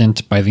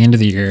president by the end of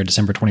the year,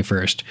 December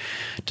 21st.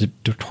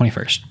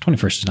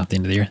 21st is not the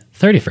end of the year.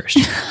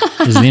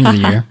 31st is the end of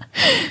the year,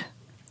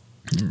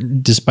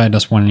 despite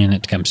us wanting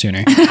it to come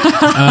sooner.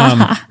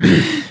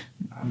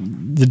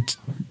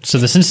 So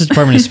the Census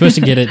Department is supposed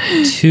to get it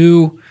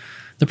to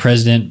the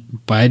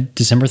president by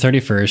December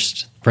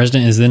 31st. The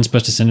president is then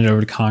supposed to send it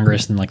over to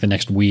Congress in the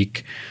next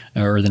week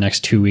or the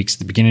next 2 weeks,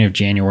 the beginning of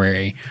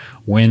January,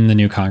 when the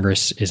new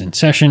Congress is in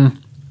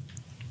session.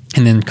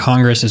 And then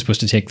Congress is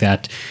supposed to take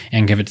that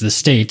and give it to the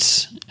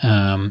states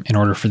in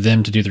order for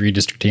them to do the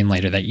redistricting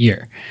later that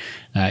year.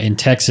 In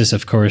Texas,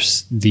 of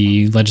course,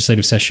 the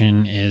legislative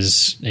session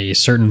is a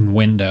certain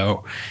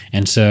window,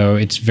 and so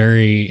it's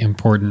very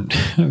important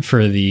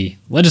for the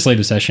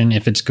legislative session,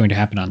 if it's going to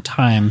happen on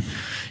time,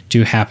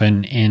 to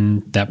happen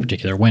in that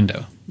particular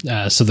window.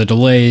 So the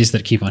delays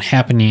that keep on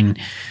happening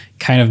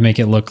kind of make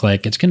it look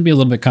like it's going to be a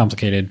little bit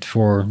complicated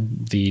for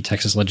the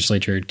Texas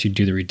legislature to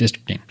do the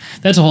redistricting.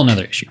 That's a whole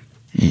nother issue.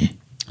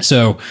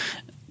 So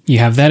you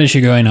have that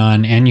issue going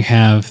on, and you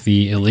have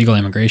the illegal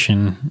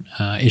immigration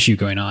issue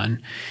going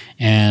on.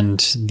 And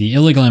the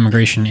illegal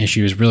immigration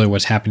issue is really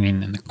what's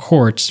happening in the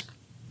courts.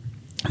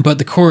 But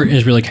the court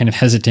is really kind of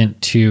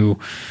hesitant to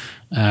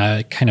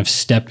kind of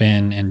step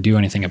in and do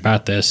anything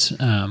about this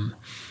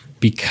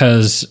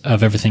because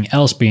of everything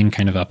else being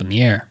kind of up in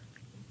the air.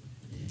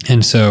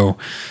 And so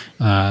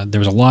there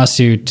was a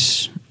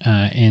lawsuit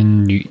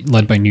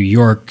led by New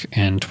York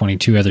and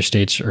 22 other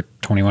states, or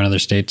 21 other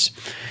states,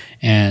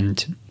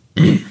 and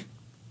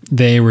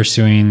they were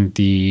suing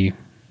the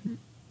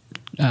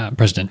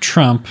President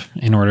Trump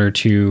in order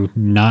to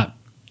not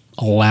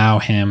allow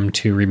him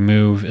to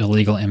remove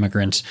illegal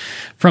immigrants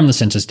from the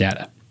census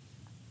data.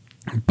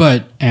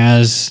 But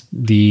as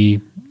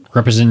the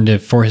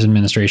representative for his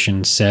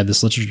administration said, the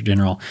Solicitor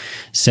General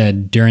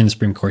said during the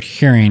Supreme Court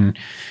hearing,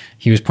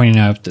 he was pointing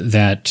out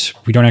that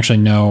we don't actually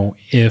know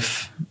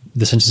if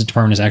the Census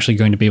Department is actually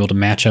going to be able to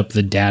match up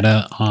the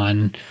data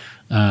on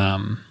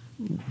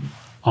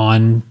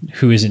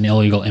who is an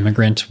illegal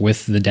immigrant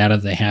with the data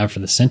they have for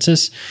the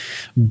census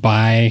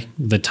by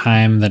the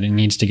time that it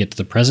needs to get to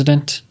the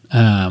president.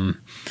 And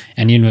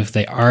even if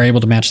they are able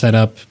to match that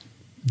up,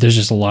 there's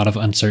just a lot of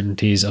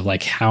uncertainties of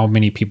like how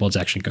many people it's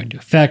actually going to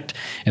affect,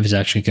 if it's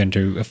actually going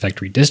to affect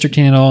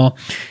redistricting at all.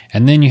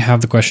 And then you have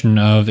the question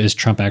of, is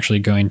Trump actually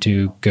going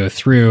to go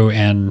through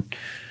and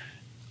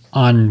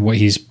on what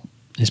his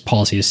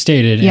policy has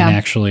stated and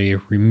actually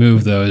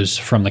remove those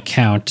from the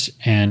count?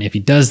 And if he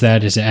does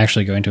that, is it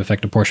actually going to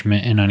affect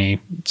apportionment in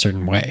any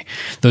certain way?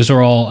 Those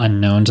are all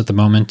unknowns at the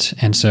moment.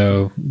 And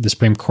so the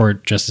Supreme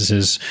Court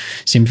justices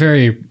seem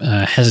very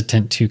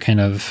hesitant to kind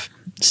of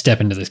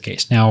step into this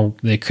case. Now,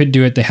 they could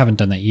do it. They haven't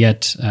done that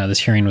yet. This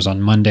hearing was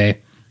on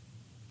Monday.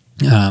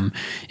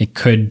 They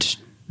could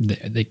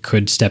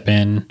step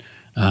in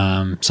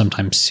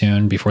sometime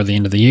soon before the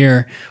end of the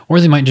year, or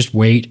they might just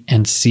wait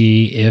and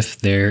see if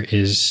there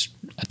is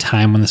a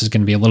time when this is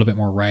going to be a little bit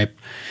more ripe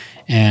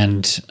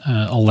and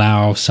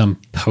allow some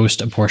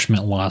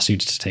post-apportionment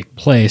lawsuits to take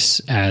place,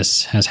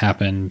 as has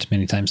happened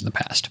many times in the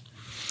past.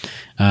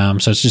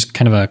 So it's just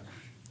kind of a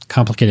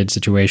complicated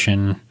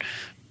situation.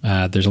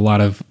 There's a lot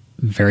of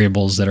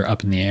variables that are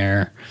up in the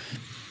air.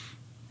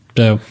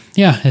 So,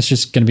 yeah, it's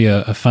just going to be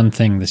a fun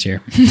thing this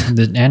year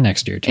and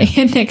next year, too.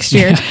 And next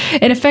year. Yeah.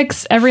 It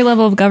affects every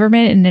level of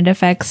government, and it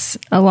affects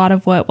a lot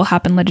of what will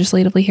happen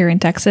legislatively here in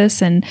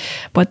Texas and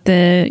what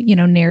the,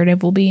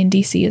 narrative will be in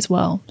D.C. as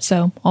well.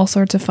 So all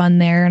sorts of fun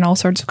there and all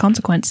sorts of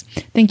consequence.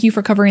 Thank you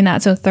for covering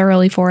that so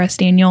thoroughly for us,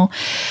 Daniel.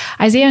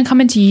 Isaiah, I'm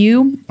coming to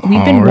you.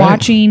 We've been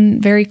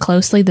watching very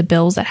closely the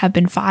bills that have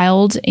been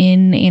filed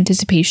in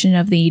anticipation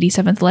of the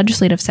 87th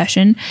legislative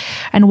session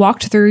and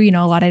walked through,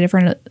 a lot of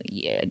different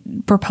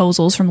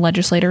proposals from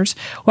legislators.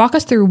 Walk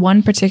us through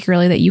one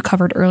particularly that you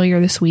covered earlier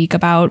this week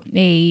about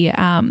a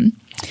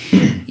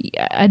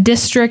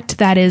district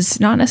that is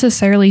not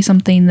necessarily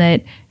something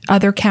that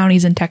other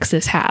counties in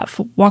Texas have.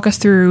 Walk us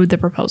through the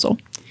proposal.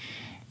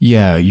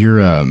 Yeah,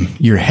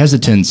 your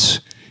hesitance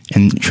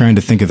and trying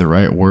to think of the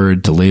right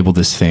word to label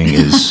this thing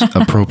is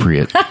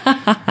appropriate.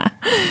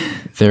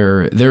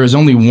 There is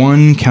only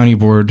one county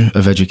board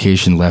of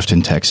education left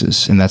in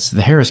Texas, and that's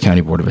the Harris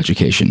County Board of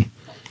Education.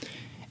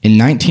 In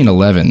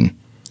 1911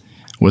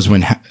 was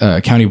when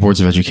county boards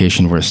of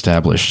education were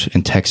established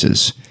in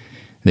Texas.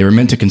 They were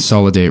meant to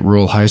consolidate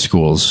rural high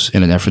schools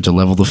in an effort to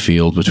level the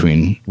field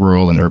between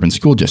rural and urban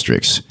school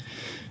districts.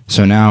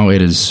 So now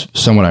it is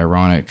somewhat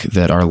ironic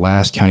that our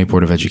last county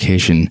board of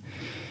education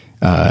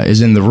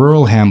is in the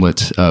rural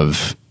hamlet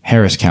of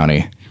Harris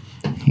County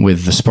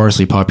with the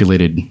sparsely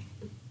populated,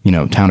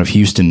 town of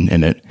Houston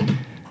in it.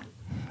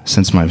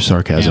 Sense my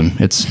sarcasm.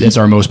 Yeah. It's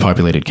our most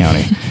populated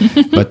county.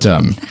 But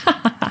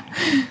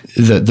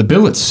the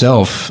bill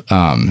itself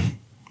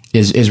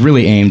is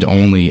really aimed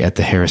only at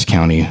the Harris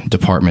County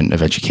Department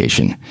of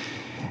Education.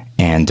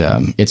 And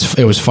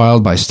it was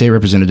filed by State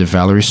Representative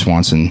Valerie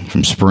Swanson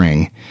from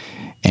Spring.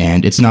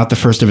 And it's not the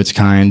first of its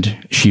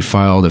kind. She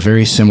filed a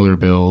very similar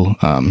bill,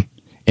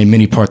 in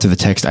many parts of the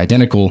text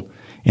identical,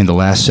 in the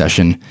last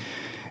session.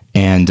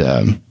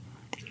 And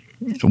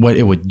what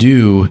it would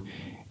do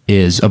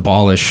is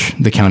abolish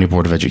the County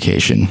Board of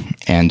Education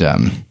and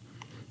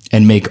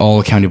make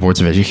all county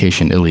boards of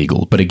education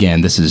illegal. But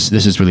again, this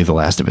is really the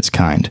last of its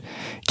kind.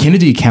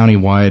 Kennedy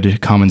County-wide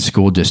Common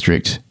School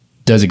District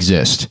does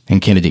exist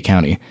in Kennedy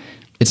County.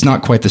 It's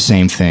not quite the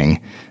same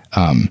thing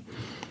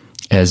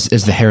as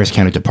the Harris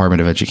County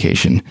Department of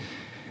Education.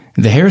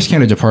 The Harris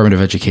County Department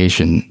of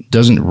Education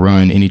doesn't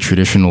run any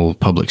traditional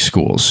public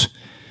schools.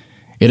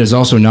 It is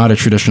also not a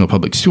traditional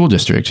public school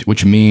district,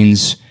 which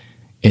means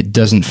it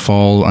doesn't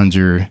fall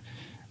under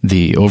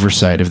the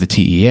oversight of the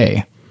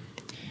TEA.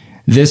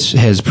 This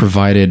has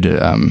provided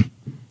a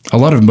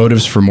lot of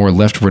motives for more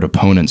leftward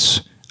opponents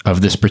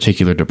of this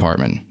particular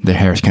department, the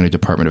Harris County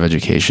Department of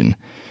Education.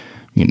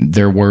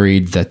 They're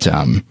worried that,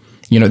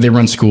 they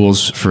run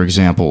schools, for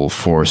example,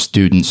 for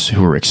students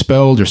who are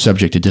expelled or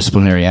subject to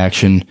disciplinary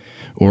action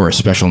or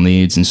special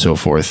needs and so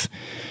forth.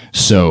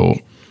 So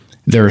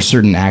there are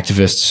certain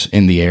activists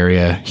in the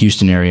area,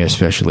 Houston area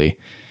especially,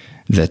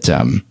 that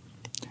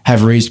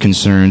have raised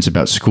concerns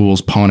about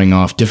schools pawning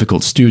off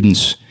difficult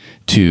students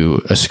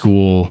to a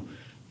school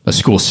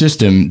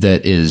system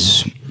that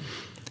is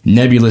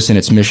nebulous in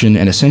its mission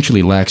and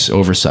essentially lacks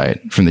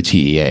oversight from the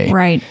TEA.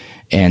 Right.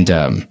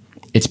 And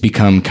it's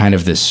become kind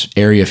of this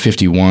Area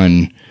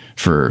 51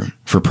 for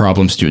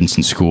problem students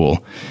in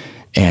school.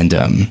 And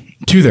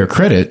to their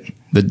credit,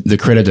 the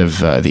credit of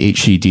the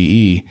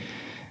HCDE,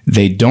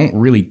 they don't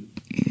really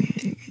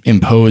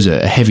impose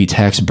a heavy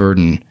tax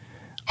burden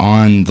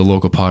on the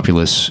local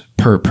populace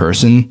per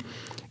person.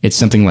 It's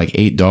something like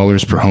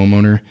 $8 per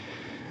homeowner.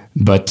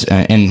 But,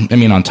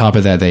 on top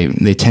of that,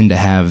 they tend to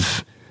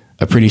have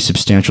a pretty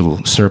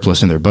substantial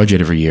surplus in their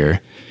budget every year.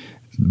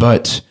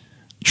 But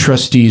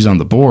trustees on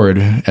the board,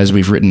 as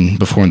we've written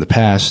before in the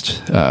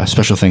past,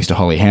 special thanks to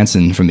Holly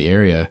Hansen from the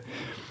area,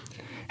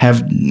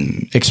 have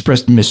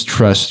expressed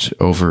mistrust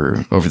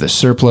over the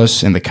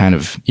surplus and the kind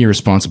of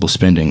irresponsible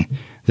spending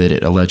that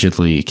it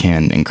allegedly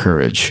can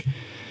encourage.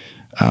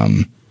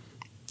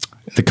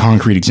 The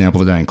concrete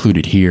example that I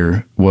included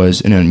here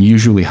was an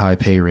unusually high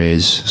pay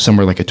raise,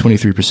 somewhere like a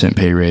 23%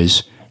 pay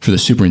raise for the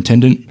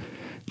superintendent,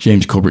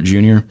 James Colbert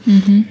Jr.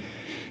 Mm-hmm.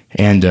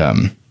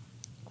 And,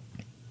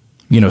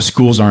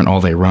 schools aren't all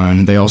they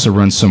run. They also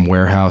run some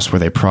warehouse where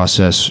they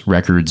process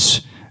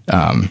records.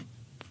 They're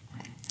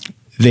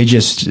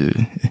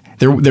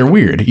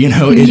weird.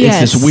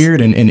 It's this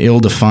weird and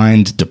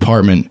ill-defined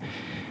department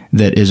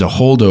that is a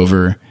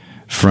holdover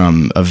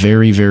from a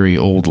very, very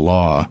old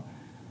law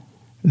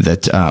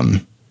that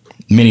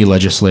many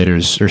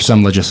legislators or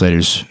some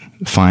legislators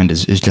find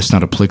is just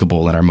not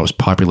applicable in our most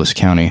populous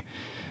county.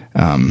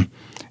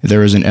 There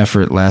was an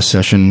effort last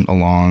session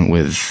along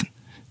with,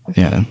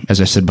 as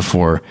I said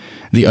before,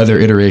 the other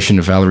iteration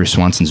of Valerie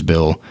Swanson's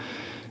bill,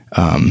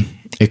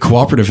 a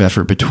cooperative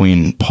effort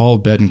between Paul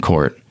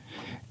Betancourt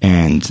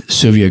and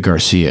Sylvia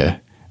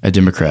Garcia, a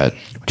Democrat.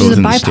 Which is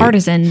a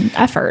bipartisan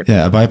effort.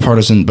 Yeah, a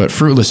bipartisan but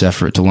fruitless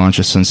effort to launch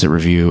a sunset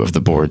review of the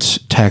board's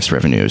tax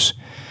revenues.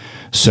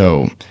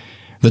 So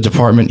the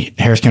department,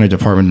 Harris County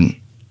Department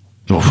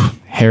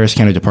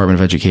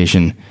of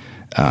Education,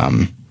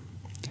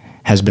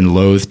 has been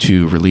loath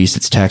to release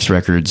its tax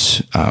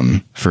records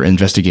for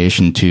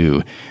investigation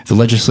to the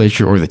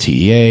legislature or the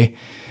TEA,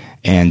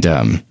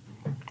 and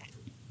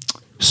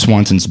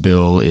Swanson's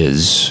bill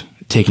is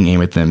taking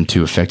aim at them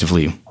to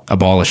effectively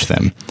abolish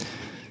them.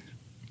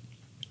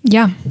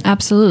 Yeah,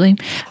 absolutely.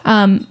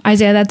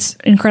 Isaiah, that's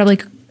incredibly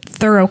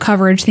thorough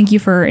coverage. Thank you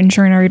for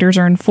ensuring our readers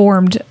are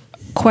informed.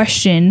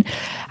 Question,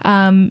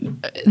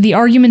 the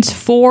arguments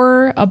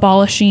for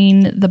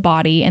abolishing the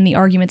body and the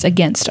arguments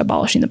against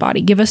abolishing the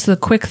body. Give us the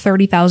quick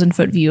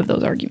 30,000-foot view of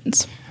those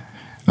arguments.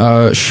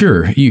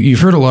 Sure.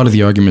 You've heard a lot of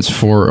the arguments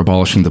for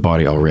abolishing the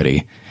body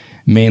already,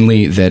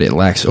 mainly that it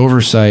lacks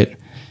oversight,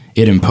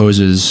 it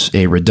imposes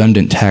a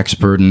redundant tax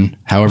burden,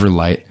 however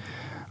light,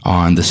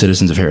 on the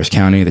citizens of Harris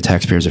County, the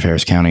taxpayers of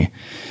Harris County.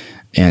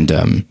 And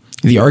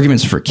the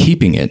arguments for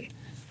keeping it,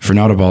 for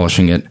not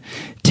abolishing it,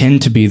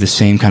 tend to be the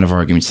same kind of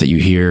arguments that you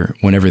hear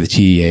whenever the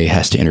TEA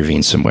has to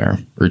intervene somewhere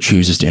or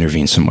chooses to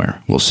intervene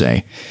somewhere, we'll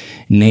say.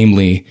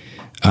 Namely,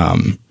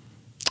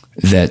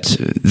 that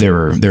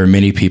there are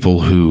many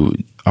people who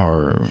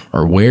are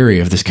wary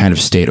of this kind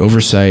of state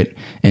oversight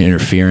and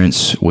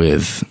interference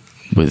with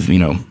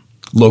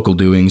local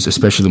doings,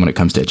 especially when it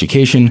comes to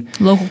education.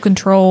 Local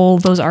control,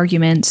 those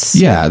arguments.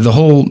 Yeah,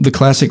 the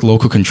classic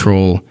local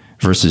control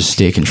versus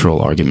state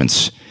control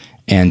arguments.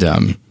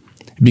 And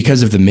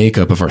because of the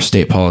makeup of our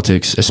state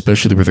politics,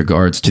 especially with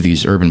regards to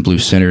these urban blue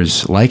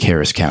centers like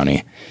Harris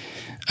County,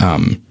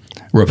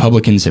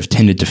 Republicans have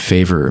tended to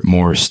favor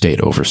more state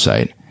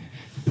oversight,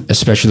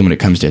 especially when it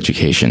comes to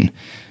education.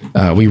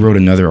 We wrote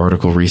another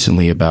article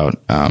recently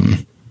about,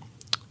 I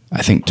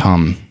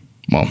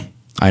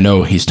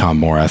know he's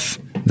Tom Morath,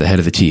 the head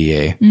of the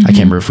TEA. Mm-hmm. I can't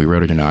remember if we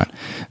wrote it or not.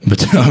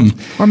 But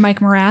or Mike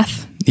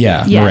Morath.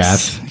 Yeah,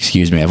 yes. Morath.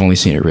 Excuse me. I've only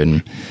seen it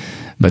written.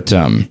 But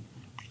Gina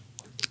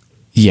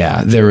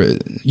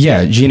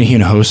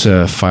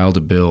Hinojosa filed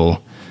a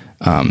bill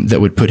that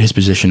would put his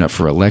position up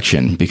for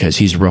election because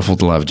he's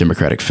ruffled a lot of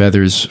Democratic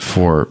feathers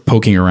for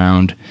poking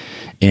around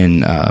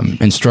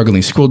in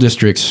struggling school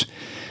districts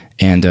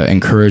and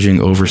encouraging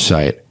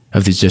oversight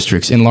of these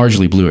districts in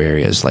largely blue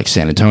areas like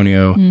San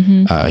Antonio,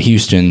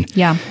 Houston,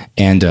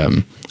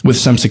 and with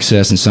some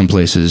success in some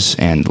places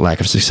and lack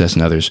of success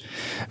in others.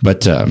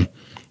 But,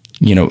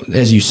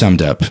 as you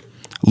summed up,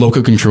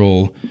 local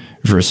control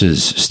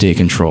versus state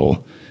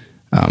control,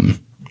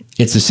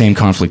 it's the same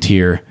conflict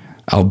here,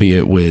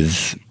 albeit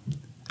with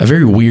a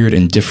very weird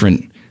and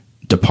different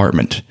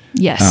department.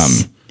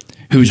 Yes.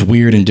 Whose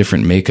weird and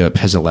different makeup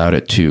has allowed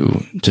it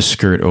to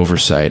skirt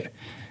oversight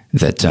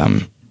that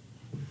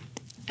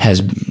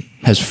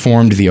has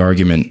formed the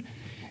argument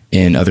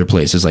in other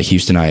places like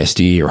Houston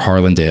ISD or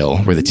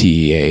Harlandale, where the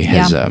TEA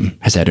has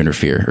had to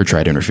interfere or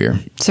tried to interfere.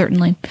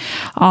 Certainly.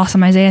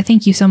 Awesome, Isaiah.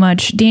 Thank you so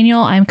much.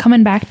 Daniel, I'm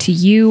coming back to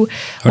you.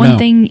 One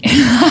thing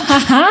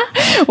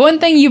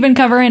you've been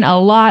covering a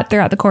lot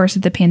throughout the course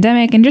of the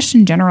pandemic and just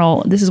in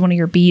general, this is one of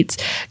your beats,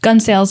 gun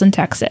sales in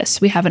Texas.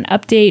 We have an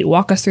update.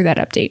 Walk us through that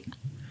update.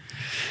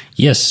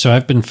 Yes, so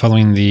I've been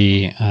following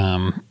the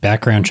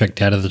background check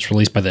data that's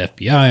released by the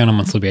FBI on a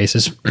monthly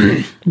basis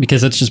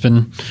because that's just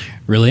been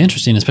really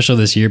interesting, especially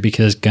this year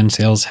because gun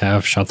sales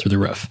have shot through the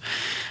roof,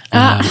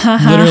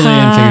 literally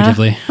and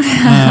figuratively.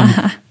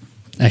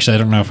 Actually, I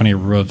don't know if any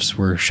roofs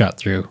were shot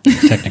through,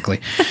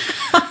 technically.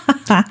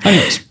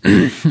 Anyways.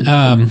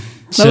 That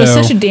was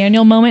such a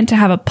Daniel moment to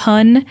have a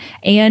pun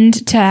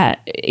and to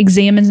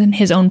examine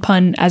his own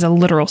pun as a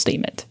literal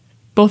statement.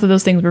 Both of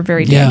those things were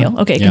very Daniel.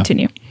 Okay,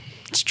 continue.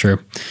 It's true.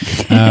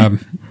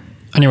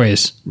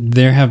 Anyways,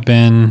 there have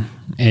been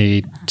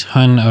a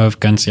ton of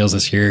gun sales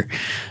this year.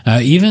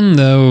 Even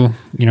though,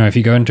 if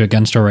you go into a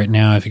gun store right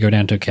now, if you go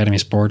down to Academy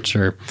Sports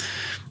or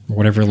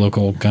whatever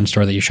local gun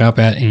store that you shop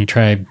at and you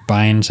try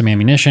buying some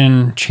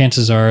ammunition,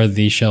 chances are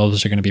the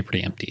shelves are going to be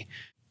pretty empty.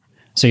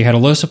 So you had a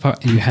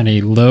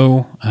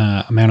low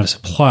amount of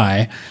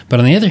supply, but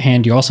on the other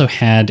hand, you also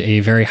had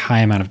a very high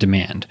amount of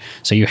demand.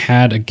 So you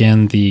had,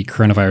 again, the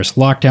coronavirus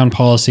lockdown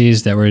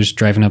policies that was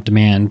driving up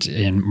demand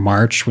in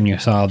March when you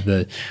saw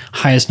the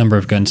highest number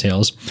of gun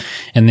sales.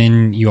 And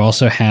then you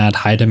also had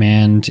high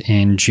demand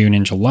in June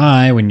and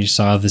July when you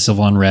saw the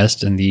civil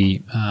unrest and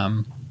the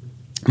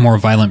more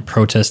violent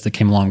protests that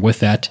came along with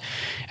that.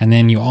 And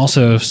then you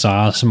also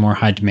saw some more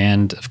high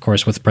demand, of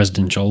course, with the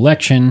presidential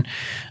election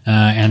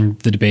and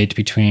the debate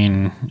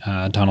between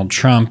Donald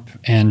Trump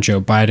and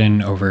Joe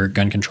Biden over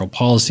gun control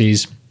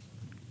policies,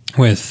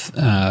 with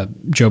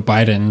Joe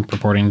Biden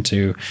purporting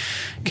to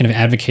kind of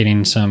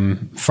advocating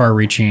some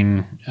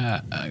far-reaching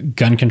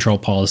gun control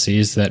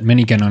policies that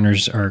many gun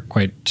owners are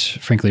quite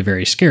frankly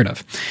very scared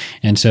of.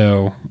 And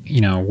so,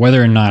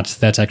 whether or not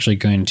that's actually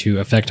going to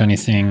affect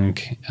anything,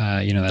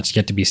 that's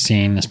yet to be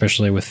seen,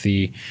 especially with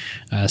the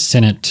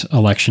Senate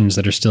elections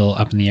that are still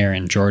up in the air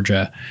in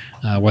Georgia.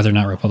 Whether or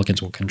not Republicans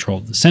will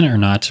control the Senate or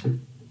not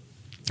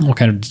will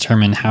kind of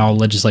determine how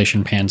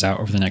legislation pans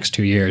out over the next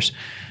 2 years.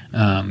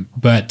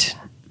 But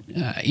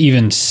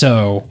even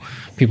so,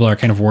 people are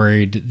kind of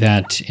worried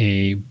that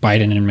a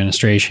Biden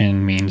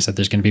administration means that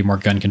there's going to be more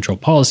gun control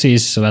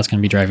policies, so that's going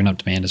to be driving up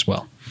demand as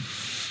well.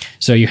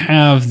 So you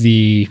have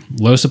the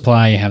low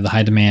supply, you have the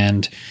high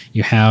demand,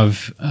 you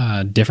have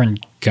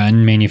different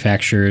gun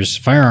manufacturers,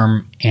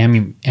 firearm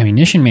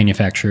ammunition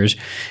manufacturers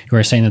who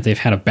are saying that they've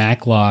had a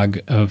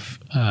backlog of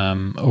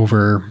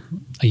over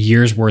a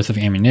year's worth of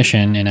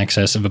ammunition in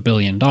excess of $1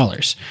 billion.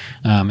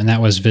 And that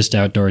was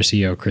Vista Outdoor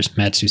CEO Chris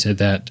Metz who said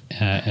that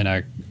in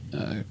a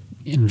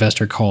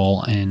investor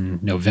call in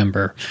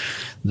November,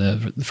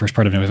 the first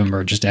part of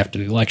November, just after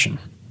the election.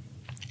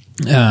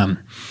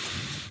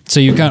 So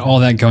you've got all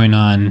that going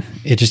on.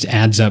 It just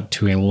adds up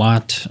to a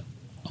lot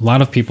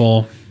of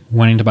people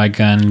wanting to buy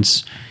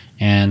guns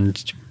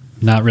and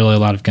not really a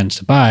lot of guns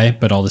to buy,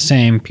 but all the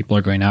same, people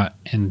are going out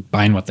and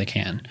buying what they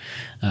can.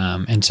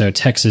 And so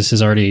Texas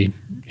has already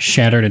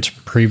shattered its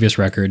previous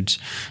records.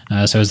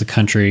 So has the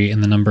country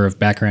in the number of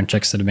background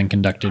checks that have been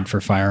conducted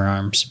for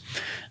firearms.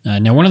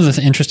 Now, one of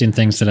the interesting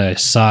things that I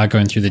saw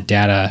going through the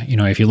data,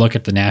 if you look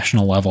at the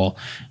national level,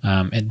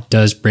 it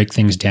does break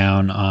things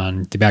down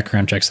on the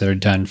background checks that are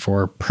done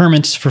for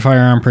permits for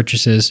firearm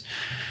purchases,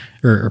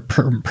 or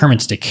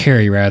permits to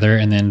carry, rather,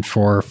 and then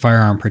for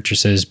firearm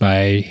purchases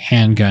by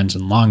handguns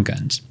and long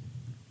guns.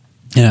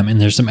 And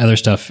there's some other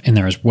stuff in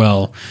there as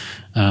well,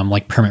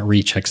 like permit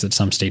rechecks that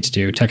some states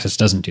do. Texas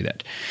doesn't do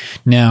that.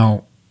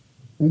 Now,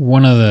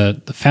 one of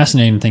the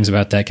fascinating things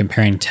about that,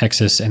 comparing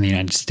Texas and the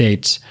United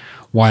States,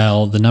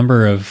 while the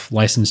number of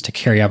license to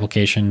carry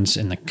applications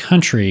in the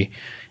country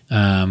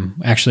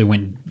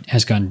actually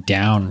has gone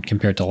down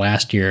compared to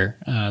last year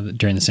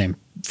during the same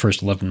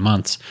first 11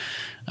 months,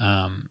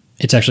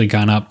 it's actually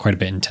gone up quite a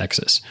bit in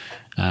Texas.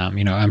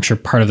 I'm sure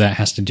part of that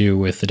has to do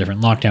with the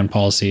different lockdown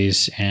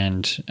policies,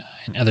 and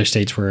in other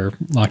states where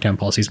lockdown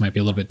policies might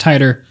be a little bit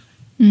tighter,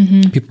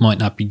 people might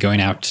not be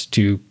going out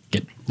to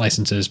get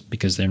licenses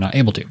because they're not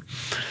able to.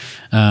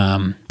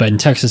 But in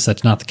Texas,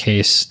 that's not the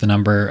case. The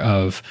number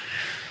of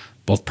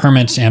both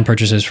permits and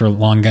purchases for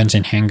long guns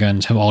and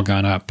handguns have all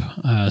gone up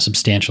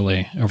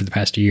substantially over the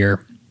past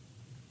year.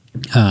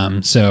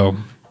 So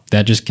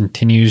that just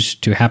continues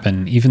to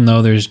happen. Even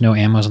though there's no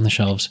ammos on the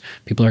shelves,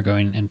 people are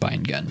going and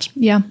buying guns.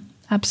 Yeah,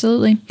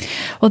 absolutely.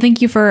 Well,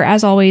 thank you for,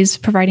 as always,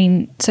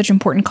 providing such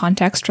important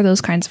context for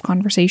those kinds of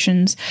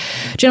conversations.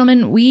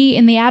 Gentlemen, we,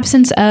 in the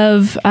absence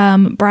of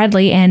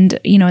Bradley, and,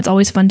 it's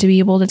always fun to be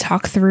able to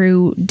talk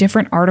through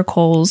different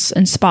articles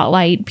and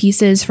spotlight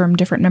pieces from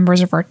different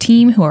members of our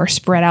team who are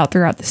spread out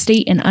throughout the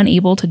state and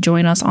unable to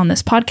join us on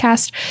this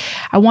podcast.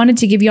 I wanted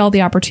to give you all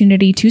the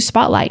opportunity to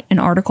spotlight an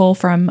article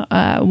from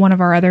one of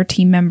our other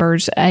team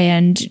members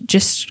and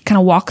just kind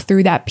of walk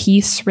through that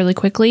piece really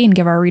quickly and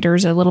give our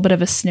readers a little bit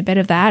of a snippet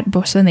of that.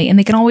 So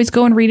they can always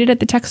go and read it at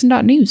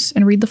thetexan.news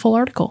and read the full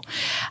article.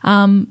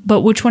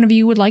 But which one of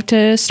you would like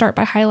to start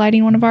by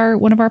highlighting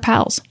one of our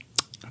pals?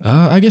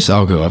 I guess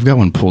I'll go. I've got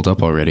one pulled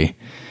up already.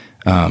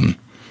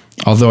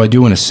 Although I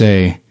do want to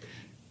say,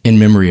 in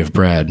memory of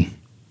Brad,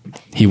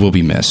 he will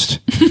be missed,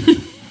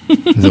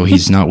 though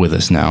he's not with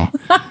us now.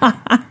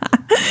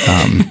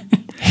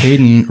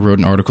 Hayden wrote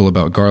an article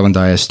about Garland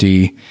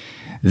ISD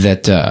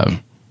that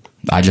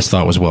I just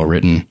thought was well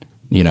written.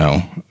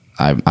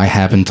 I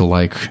happen to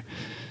like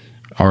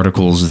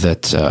articles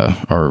that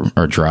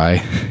are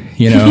dry,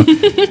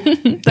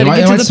 it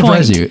might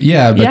surprise you.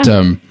 Yeah, but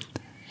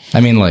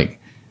yeah.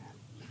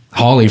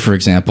 Holly, for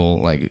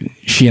example,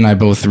 she and I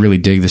both really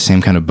dig the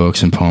same kind of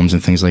books and poems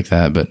and things like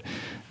that, but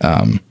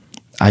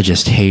I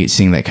just hate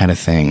seeing that kind of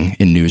thing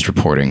in news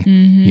reporting.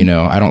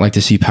 I don't like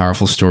to see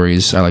powerful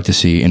stories. I like to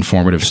see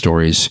informative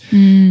stories.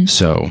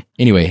 So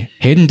anyway,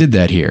 Hayden did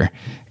that here,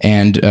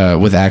 and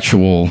with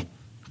actual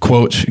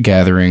quote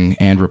gathering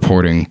and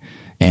reporting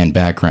and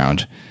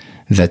background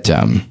that,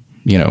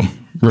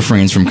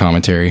 refrains from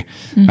commentary.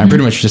 I'm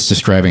pretty much just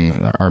describing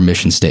our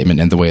mission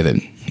statement and the way that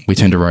we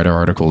tend to write our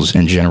articles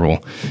in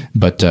general.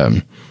 But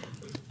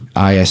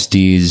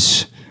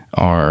ISDs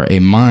are a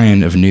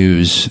mine of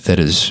news that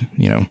is,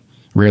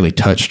 rarely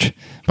touched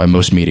by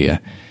most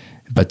media.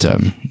 But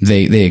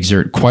they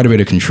exert quite a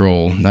bit of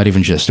control, not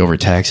even just over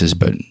taxes,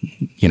 but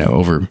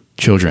over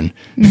children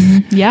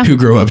who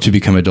grow up to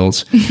become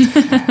adults.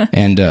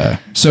 And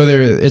so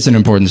it's an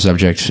important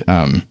subject.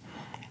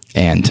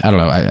 And I don't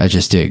know, I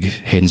just dig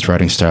Hayden's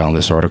writing style in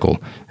this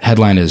article.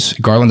 Headline is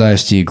Garland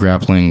ISD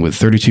grappling with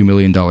 $32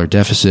 million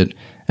deficit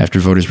after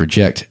voters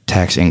reject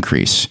tax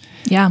increase.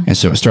 Yeah. And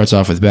so it starts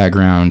off with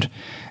background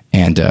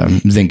and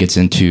then gets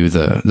into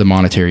the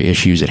monetary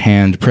issues at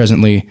hand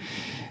presently,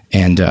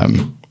 and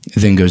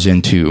then goes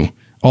into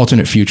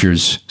alternate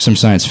futures, some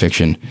science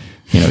fiction.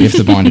 If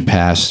the bond had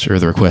passed or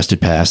the request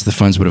had passed, the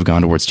funds would have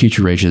gone towards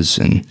teacher wages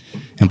and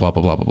blah,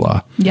 blah, blah, blah,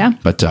 blah. Yeah.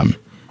 But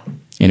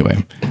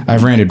anyway,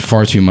 I've ranted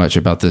far too much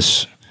about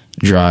this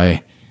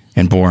dry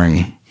and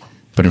boring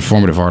but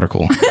informative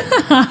article.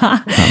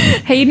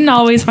 Hayden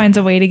always finds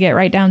a way to get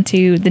right down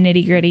to the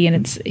nitty gritty,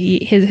 and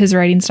his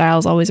writing style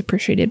is always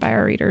appreciated by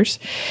our readers.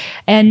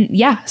 And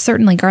yeah,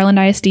 certainly Garland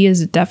ISD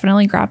is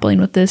definitely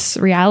grappling with this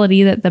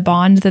reality that the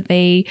bond that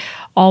they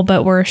all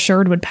but were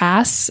assured would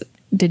pass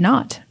did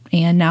not,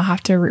 and now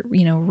have to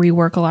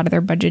rework a lot of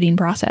their budgeting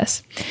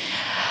process.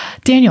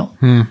 Daniel.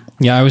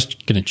 Yeah, I was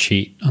going to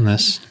cheat on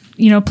this.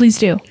 Please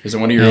do. Is it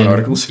one of your own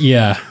articles?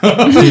 Yeah.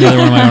 Another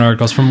one of my own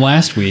articles from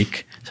last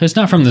week. So it's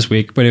not from this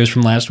week, but it was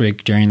from last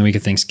week during the week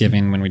of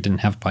Thanksgiving when we didn't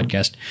have a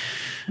podcast.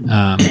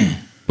 But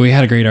we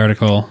had a great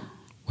article.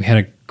 We had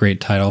a great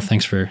title.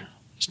 Thanks for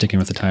sticking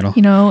with the title.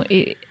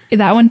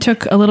 That one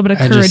took a little bit of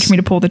courage for me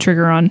to pull the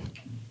trigger on.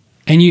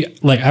 And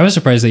I was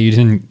surprised that you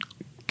didn't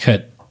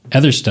cut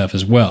other stuff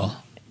as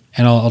well.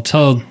 And I'll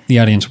tell the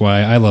audience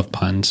why. I love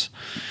puns.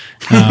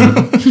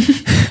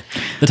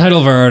 The title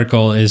of our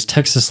article is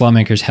Texas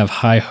Lawmakers Have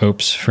High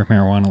Hopes for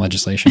Marijuana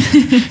Legislation.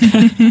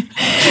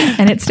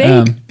 And it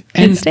stayed.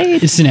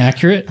 It's an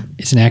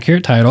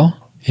accurate title.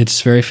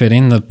 It's very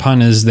fitting. The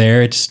pun is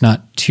there. It's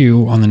not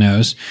too on the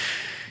nose.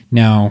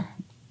 Now,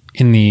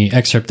 in the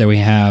excerpt that we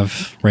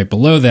have right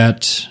below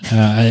that,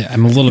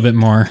 I'm a little bit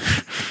more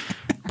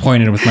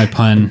pointed with my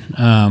pun.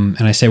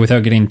 And I say,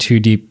 without getting too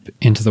deep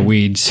into the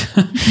weeds,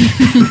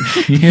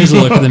 here's a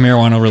look at the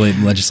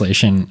marijuana-related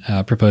legislation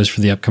proposed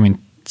for the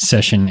upcoming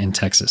session in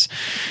Texas.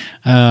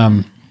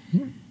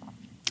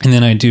 And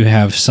then I do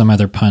have some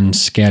other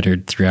puns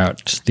scattered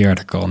throughout the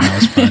article, and that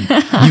was fun.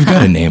 You've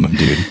got to name them,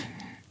 dude.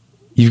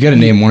 You've got to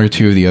name one or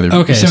two of the other.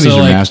 Okay, some so of these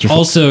are masterful.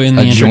 Also in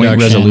the introduction, joint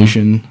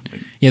resolution.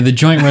 Yeah, the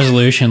joint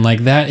resolution,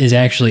 that is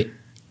actually,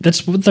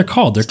 that's what they're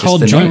called. They're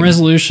called joint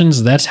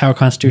resolutions. That's how a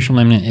constitutional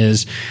amendment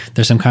is.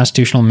 There's some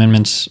constitutional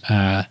amendments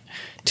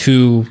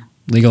to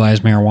legalize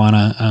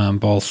marijuana,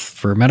 both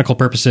for medical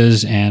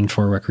purposes and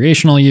for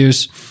recreational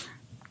use.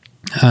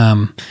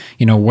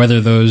 Whether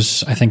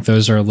those, I think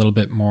those are a little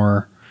bit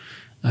more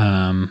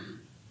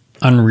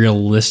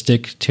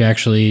unrealistic to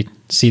actually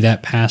see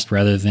that passed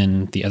rather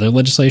than the other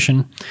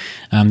legislation.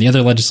 The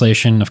other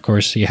legislation, of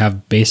course, you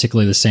have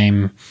basically the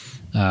same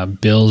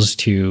bills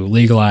to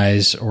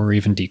legalize or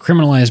even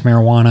decriminalize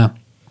marijuana,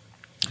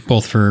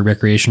 both for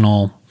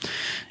recreational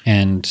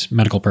and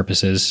medical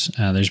purposes.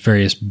 There's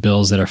various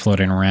bills that are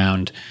floating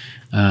around.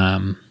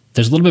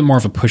 There's a little bit more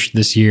of a push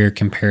this year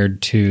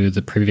compared to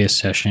the previous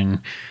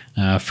session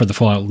for the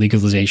full-out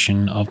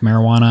legalization of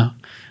marijuana.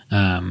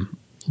 During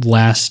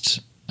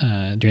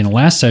the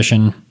last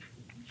session,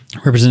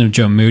 Representative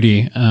Joe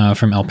Moody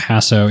from El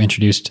Paso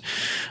introduced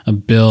a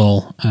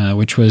bill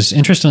which was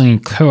interestingly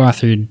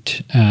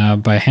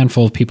co-authored by a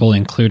handful of people,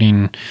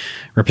 including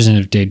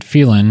Representative Dade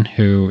Phelan,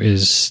 who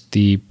is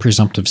the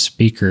presumptive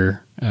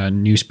speaker,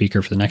 new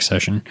speaker for the next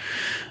session.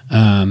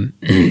 And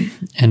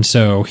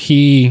so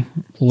he,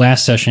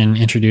 last session,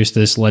 introduced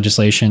this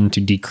legislation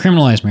to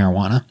decriminalize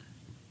marijuana.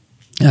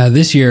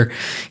 This year,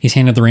 he's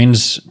handed the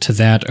reins to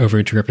that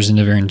over to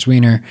Representative Aaron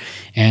Zwiener,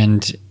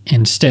 and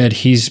instead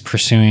he's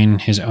pursuing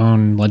his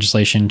own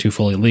legislation to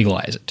fully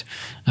legalize it.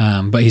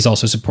 But he's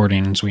also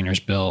supporting Zwiener's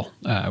bill,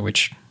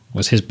 which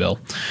was his bill.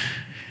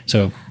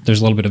 So there's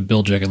a little bit of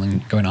bill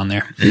juggling going on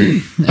there.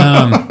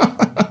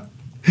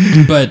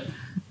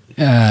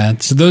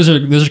 So those are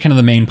kind of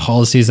the main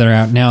policies that are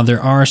out now.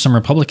 There are some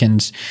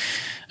Republicans,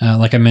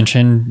 like I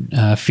mentioned,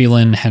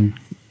 Phelan had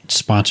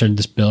sponsored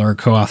this bill or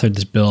co-authored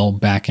this bill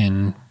back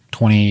in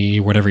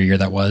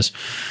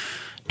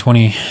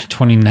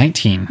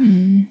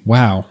 2019.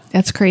 Wow.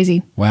 That's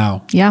crazy.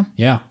 Wow. Yeah.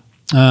 Yeah.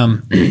 So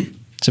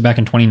back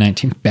in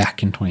 2019,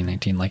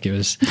 like it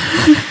was.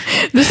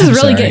 This is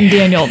really getting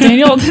Daniel.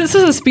 This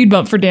is a speed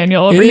bump for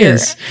Daniel over here.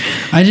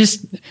 It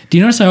is. Do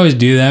you notice I always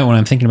do that when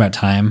I'm thinking about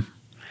time?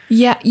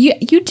 Yeah,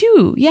 you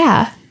do.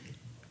 Yeah.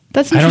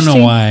 That's interesting. I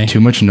don't know why.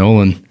 Too much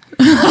Nolan.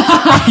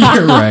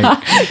 You're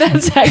right.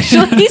 That's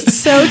actually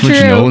so true. Too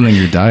much Nolan in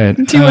your diet.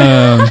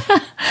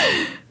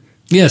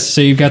 Yes,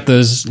 so you've got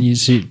those. You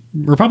see,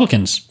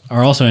 Republicans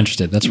are also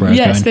interested. That's where I was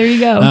going. Yes, there you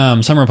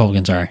go. Some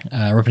Republicans are.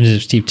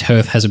 Representative Steve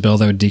Toth has a bill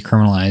that would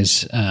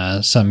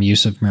decriminalize some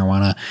use of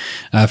marijuana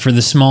for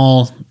the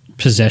small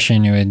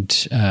possession. It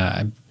would,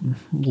 I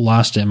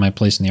lost it in my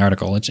place in the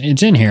article. It's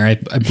in here. I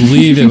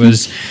believe it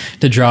was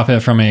to drop it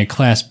from a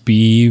Class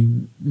B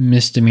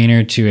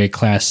misdemeanor to a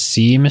Class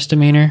C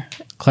misdemeanor.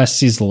 Class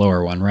C is the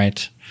lower one,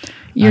 right?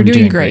 You're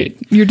doing great.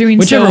 You're doing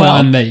whichever so well.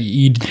 one that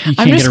you can't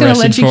I'm just get gonna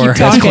arrested let you for. keep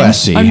talking.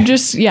 That's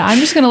Class C. I'm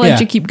just gonna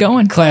let you keep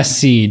going. Class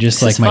C, just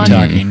This like is my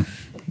fun. talking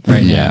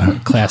right Yeah. now.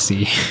 Class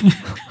C.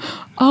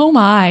 Oh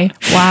my!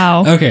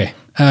 Wow. Okay.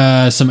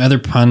 Some other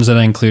puns that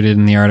I included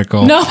in the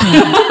article. No. No.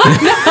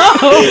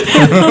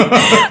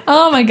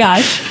 Oh my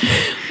gosh.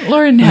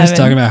 Lord in I was heaven.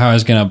 talking about how I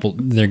was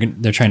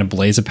they're trying to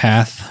blaze a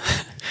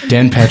path.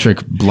 Dan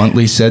Patrick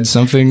bluntly said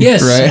something.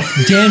 Yes, Right.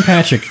 Dan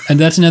Patrick, and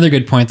that's another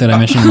good point that I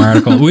mentioned in my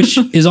article, which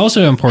is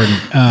also important.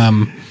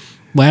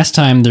 Last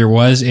time there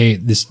was I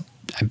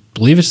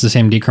believe it's the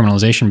same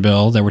decriminalization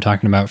bill that we're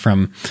talking about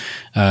from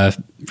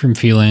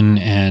Phelan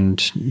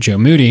and Joe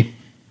Moody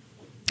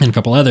and a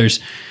couple others.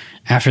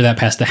 After that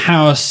passed the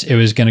House, it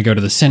was going to go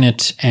to the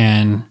Senate,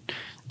 and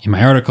in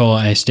my article,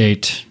 I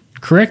state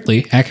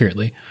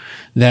accurately,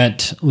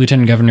 that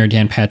Lieutenant Governor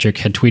Dan Patrick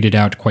had tweeted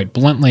out quite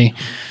bluntly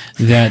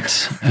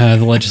that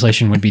the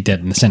legislation would be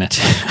dead in the Senate.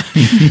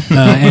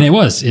 And it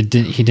was. He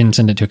didn't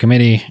send it to a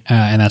committee,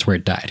 and that's where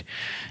it died.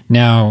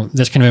 Now,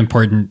 that's kind of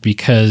important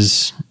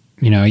because,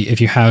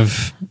 if you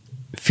have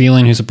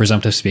Phelan, who's a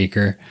presumptive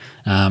speaker,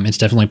 it's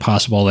definitely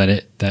possible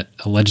that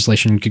a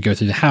legislation could go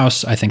through the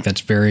House. I think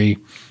that's very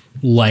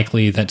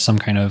likely that some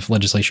kind of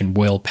legislation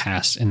will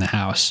pass in the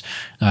House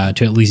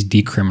to at least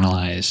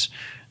decriminalize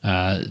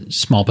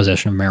small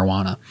possession of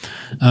marijuana,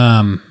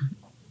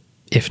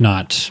 if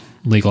not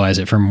legalize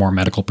it for more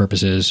medical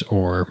purposes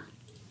or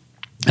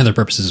other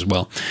purposes as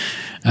well.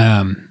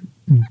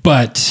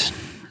 But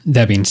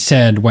that being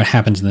said, what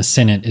happens in the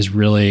Senate is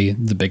really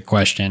the big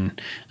question.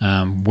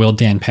 Will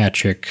Dan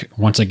Patrick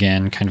once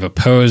again kind of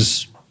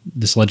oppose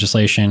this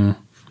legislation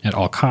at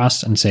all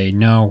costs and say,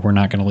 no, we're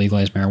not going to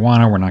legalize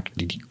marijuana. We're not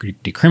going to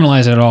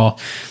decriminalize it at all.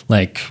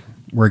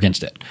 We're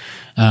against it.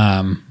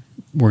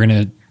 We're going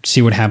to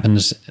see what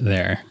happens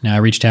there. Now, I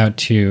reached out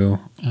to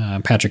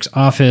Patrick's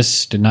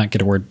office, did not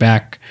get a word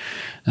back.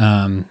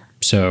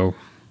 So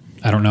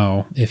I don't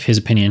know if his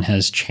opinion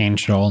has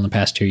changed at all in the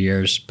past 2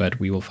 years, but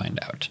we will find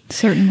out.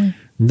 Certainly.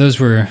 Those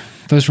were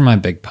my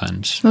big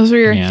puns. Those were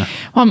your. Yeah.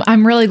 Well,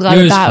 I'm really glad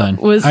It was that fun.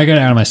 was. I got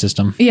it out of my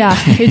system. Yeah,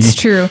 it's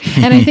true.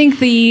 And I think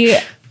the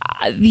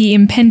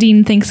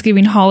impending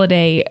Thanksgiving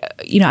holiday,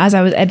 as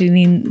I was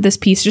editing this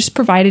piece, just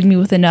provided me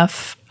with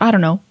enough,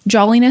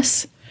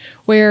 jolliness,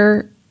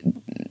 where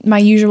my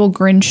usual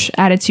Grinch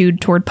attitude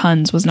toward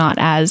puns was not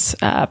as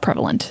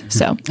prevalent.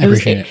 So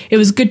it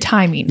was good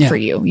timing for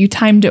you. You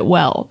timed it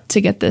well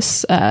to get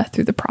this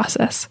through the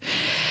process.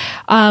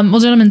 Well,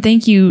 gentlemen,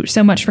 thank you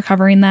so much for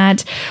covering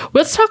that.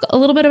 Let's talk a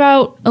little bit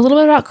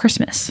about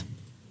Christmas.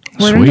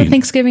 We're into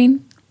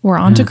Thanksgiving. We're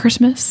on to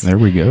Christmas. There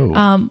we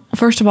go.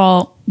 First of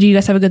all, do you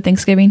guys have a good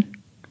Thanksgiving?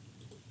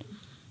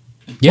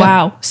 Yeah.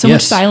 Wow, so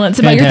much silence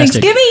about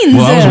Fantastic. your Thanksgivings.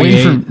 Well, I was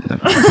waiting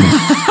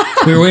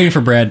for. We were waiting for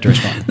Brad to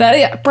respond.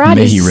 Brad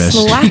May he is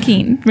rest.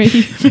 slacking. May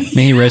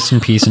he rest in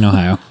peace in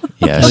Ohio.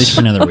 Yes. At least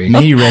for another week.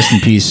 May he rest in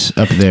peace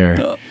up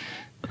there.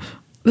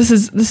 This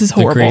is The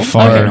horrible. great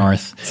far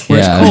north. Where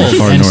Yeah, it's cold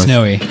far and north.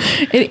 snowy.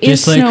 It is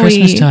Just like snowy.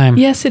 Christmas time.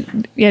 Yes,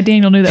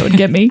 Daniel knew that would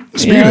get me.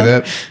 Speaking of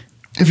that,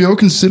 have you all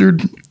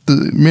considered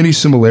the many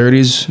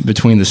similarities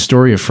between the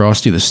story of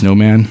Frosty the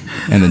Snowman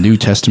and the New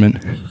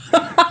Testament?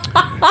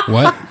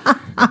 What?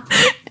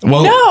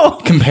 Well,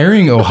 No.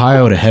 comparing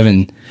Ohio to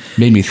heaven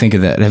made me think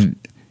of that.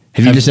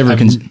 Have you just ever...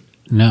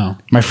 No.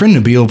 My friend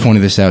Nabil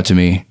pointed this out to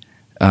me,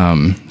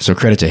 so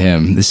credit to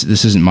him. This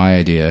isn't my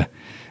idea,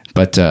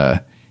 but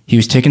he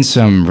was taking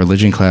some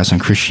religion class on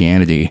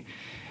Christianity,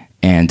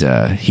 and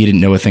he didn't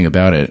know a thing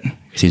about it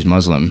because he's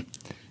Muslim.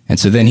 And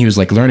so then he was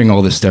learning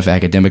all this stuff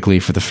academically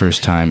for the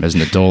first time as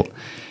an adult.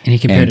 And he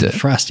compared it to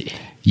Frosty.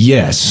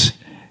 Yes,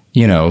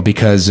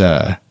 because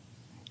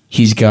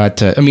he's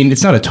got...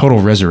 it's not a total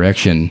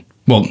resurrection.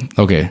 Well,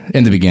 okay,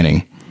 in the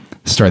beginning,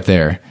 start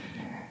there.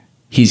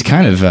 He's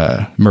kind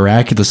of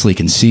miraculously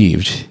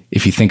conceived,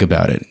 if you think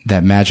about it.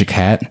 That magic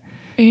hat.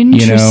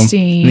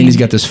 Interesting. And then he's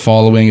got this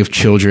following of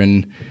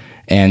children,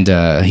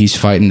 and he's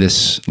fighting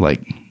this,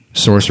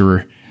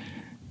 sorcerer.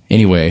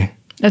 Anyway.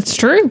 That's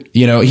true.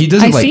 He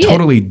doesn't,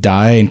 totally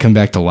die and come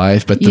back to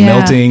life, but the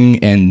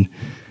melting and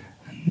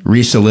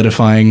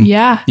re-solidifying.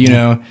 Yeah.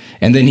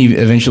 And then he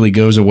eventually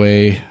goes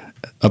away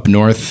up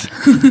north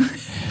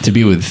to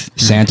be with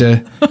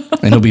Santa,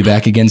 and he'll be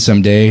back again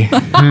someday.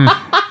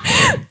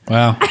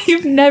 Wow.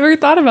 I've never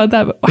thought about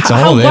that. It's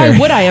all there. Why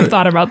would I have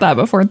thought about that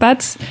before?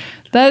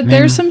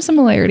 There's some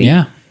similarity.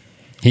 Yeah.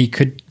 He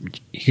could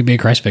be a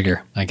Christ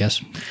figure, I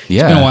guess.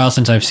 Yeah. It's been a while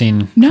since I've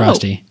seen No,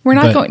 Frosty. we're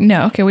not going.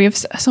 No, okay. We have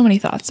so many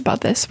thoughts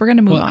about this. We're going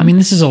to move on.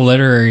 This is a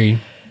literary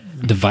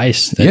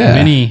device that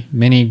many,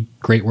 many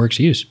great works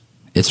use.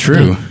 It's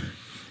true.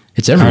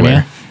 It's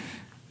everywhere.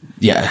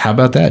 Yeah, how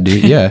about that,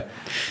 dude? Yeah.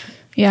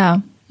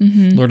 Yeah.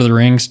 Lord of the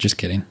Rings. Just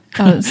kidding.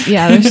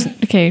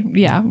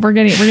 We're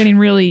getting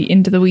really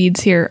into the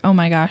weeds here. Oh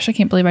my gosh, I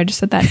can't believe I just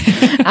said that.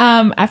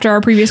 After our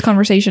previous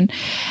conversation.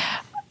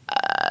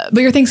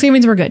 But your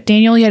Thanksgivings were good.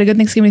 Daniel, you had a good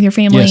Thanksgiving with your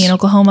family in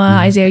Oklahoma.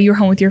 Isaiah, you were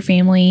home with your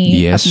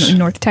family up in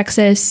North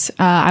Texas.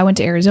 I went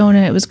to Arizona.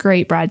 It was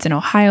great. Brad's in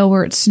Ohio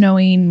where it's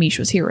snowing. Mish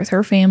was here with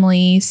her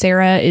family.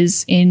 Sarah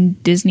is in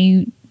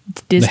Disney.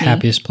 The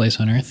happiest place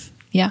on earth.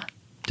 Yeah.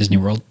 Disney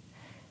World.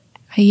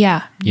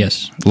 Yeah.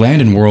 Yes.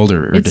 Land and world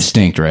are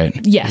distinct, right?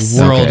 Yes.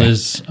 World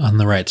is on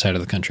the right side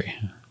of the country.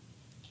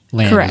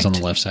 Land is on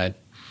the left side.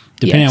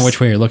 Depending on which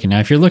way you're looking. Now,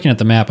 if you're looking at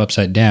the map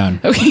upside down.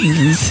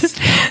 Okay.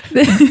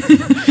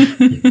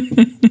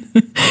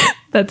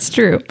 That's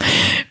true.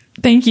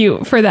 Thank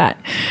you for that.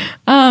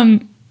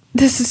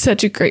 This is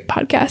such a great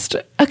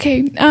podcast.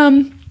 Okay.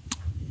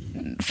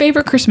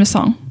 Favorite Christmas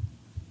song?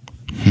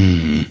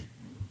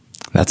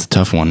 That's a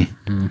tough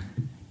one.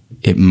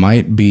 It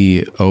might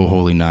be "Oh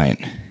Holy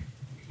Night."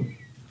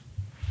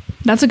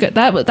 That's a good.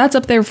 That's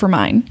up there for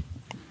mine.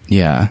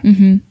 Yeah.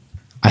 Mm-hmm.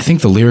 I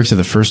think the lyrics of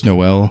the first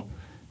Noel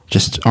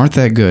just aren't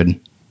that good.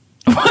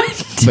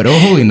 What? But "Oh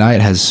Holy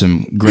Night" has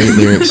some great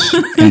lyrics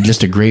and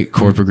just a great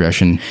chord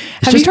progression.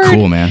 It's just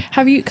cool, man.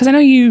 Have you? Because I know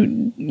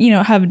you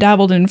have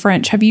dabbled in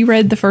French. Have you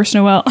read the first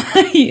Noel?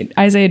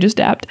 Isaiah just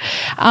dabbed.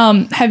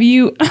 Have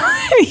you?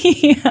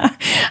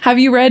 Have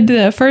you read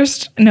the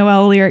first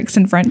Noel lyrics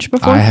in French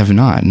before? I have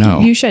not. No.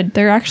 You should.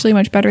 They're actually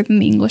much better than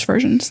the English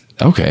versions.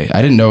 Okay,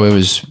 I didn't know it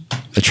was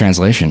a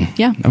translation.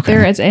 Yeah.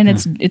 Okay.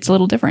 It's a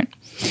little different.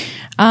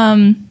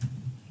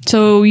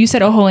 So you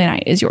said "Oh Holy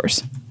Night" is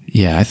yours.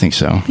 Yeah, I think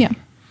so. Yeah.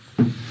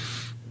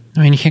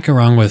 I mean, you can't go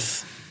wrong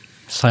with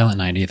Silent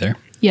Night either.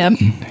 Yep.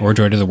 Or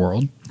Joy to the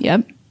World.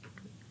 Yep.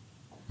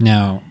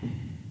 Now,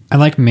 I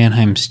like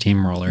Mannheim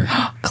Steamroller.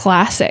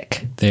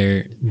 Classic.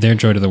 Their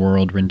Joy to the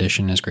World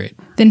rendition is great.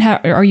 Then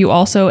are you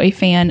also a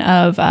fan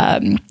of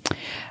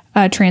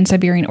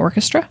Trans-Siberian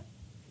Orchestra?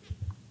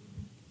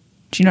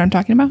 Do you know what I'm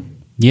talking about?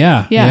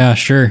 Yeah,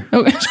 sure.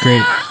 Oh. It's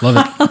great. Love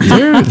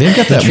it. They've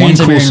got that one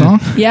cool song.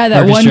 Yeah,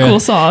 that Orchestra. one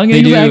cool song. They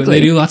Exactly.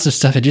 do lots of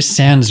stuff. It just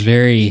sounds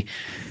very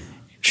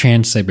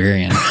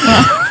Trans-Siberian.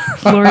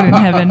 Lord in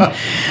heaven.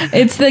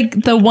 It's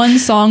like the one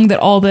song that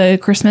all the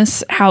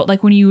Christmas house,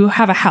 like when you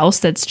have a house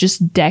that's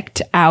just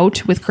decked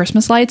out with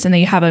Christmas lights and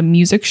they have a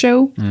music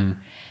show,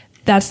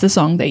 that's the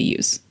song they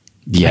use.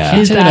 Yeah.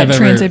 Is that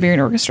Trans-Siberian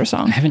Orchestra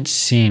song. I haven't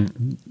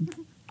seen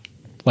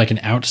like an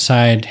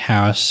outside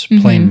house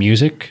playing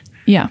music.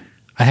 Yeah.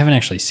 I haven't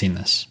actually seen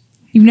this.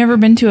 You've never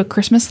been to a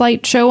Christmas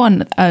light show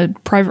on a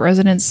private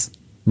residence?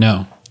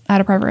 No. At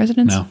a private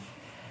residence? No.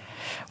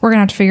 We're going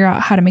to have to figure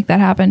out how to make that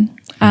happen.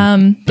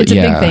 It's a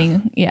big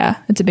thing. Yeah,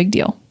 it's a big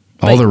deal.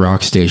 All the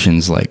rock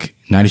stations like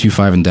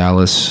 92.5 in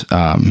Dallas.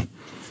 I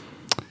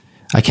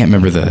can't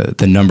remember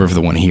the number of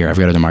the one here. I've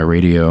got it on my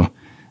radio.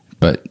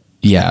 But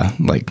yeah,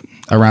 like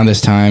around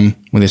this time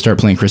when they start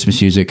playing Christmas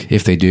music,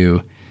 if they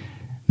do,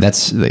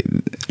 that's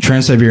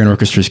Trans-Siberian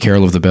Orchestra's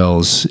Carol of the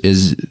Bells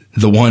is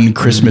the one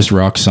Christmas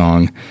rock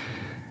song.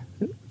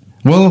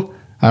 Well,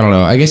 I don't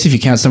know. I guess if you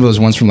count some of those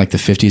ones from like the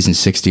 50s and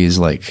 60s,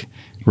 like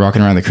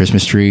Rocking Around the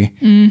Christmas Tree,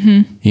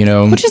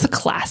 Which is a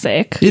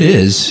classic. It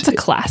is. It's a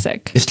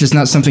classic. It's just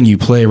not something you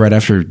play right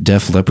after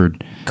Def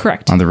Leppard.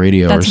 Correct. On the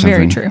radio That's or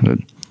something. very true. But,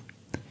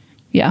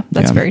 yeah,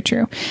 that's very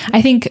true.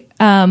 I think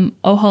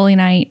Oh Holy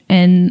Night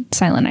and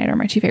Silent Night are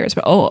my two favorites,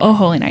 but Oh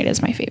Holy Night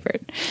is my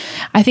favorite.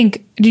 I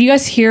think, did you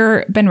guys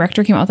hear Ben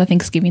Rector came out with a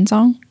Thanksgiving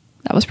song?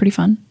 That was pretty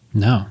fun.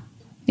 No.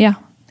 Yeah.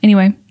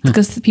 Anyway,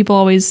 because people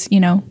always,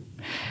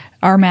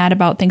 are mad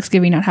about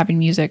Thanksgiving not having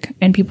music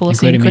and people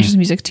listening to Christmas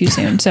music too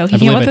soon. So he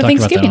came out with a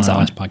Thanksgiving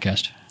song.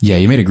 Podcast. yeah,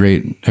 you made a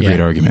great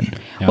argument.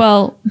 Yeah.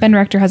 Well, Ben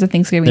Rector has a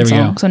Thanksgiving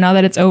song. So now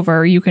that it's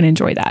over, you can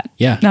enjoy that.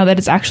 Yeah. Now that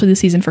it's actually the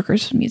season for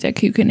Christmas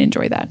music, you can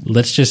enjoy that.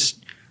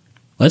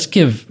 Let's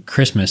give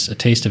Christmas a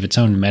taste of its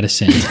own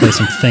medicine. Play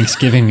some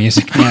Thanksgiving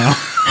music now.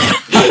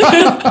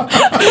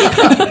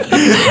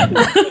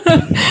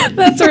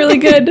 That's really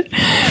good.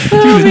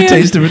 A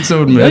taste of its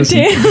own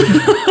medicine.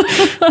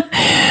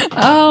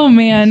 Oh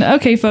man.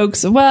 Okay,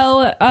 folks.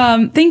 Well,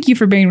 thank you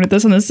for being with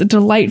us on this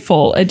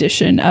delightful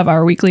edition of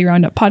our weekly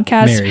roundup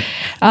podcast.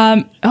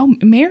 Mary.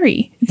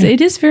 Mary.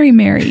 It is very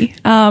merry.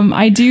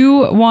 I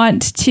do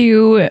want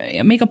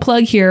to make a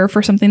plug here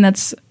for something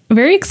that's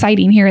very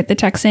exciting here at the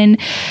Texan.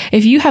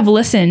 If you have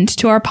listened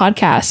to our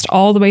podcast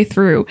all the way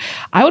through,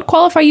 I would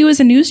qualify you as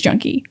a news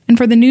junkie. And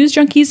for the news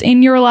junkies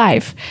in your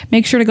life,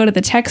 make sure to go to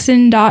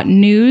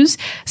thetexan.news,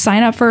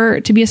 sign up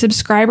to be a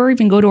subscriber,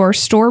 even go to our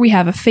store. We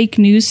have a Fake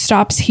News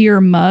Stops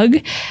Here mug.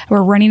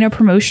 We're running a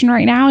promotion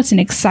right now. It's an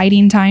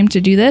exciting time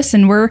to do this.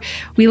 And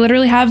we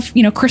literally have,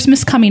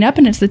 Christmas coming up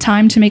and it's the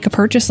time to make a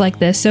purchase like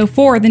this. So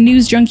for the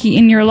news junkie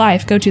in your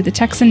life, go to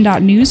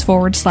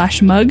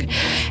thetexan.news/mug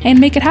and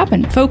make it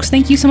happen. Folks,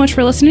 thank you so much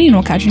for listening, and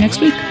we'll catch you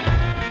next week.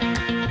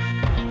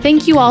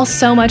 Thank you all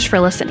so much for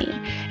listening.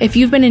 If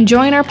you've been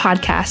enjoying our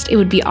podcast, it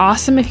would be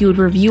awesome if you would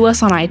review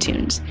us on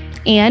iTunes.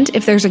 And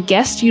if there's a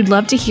guest you'd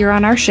love to hear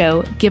on our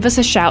show, give us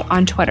a shout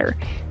on Twitter.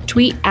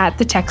 Tweet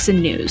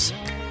 @TheTexanNews.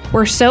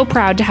 We're so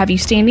proud to have you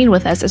standing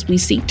with us as we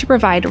seek to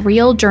provide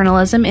real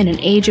journalism in an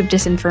age of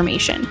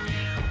disinformation.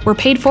 We're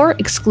paid for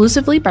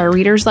exclusively by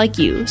readers like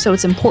you, so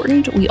it's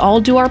important we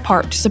all do our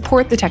part to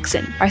support The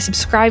Texan by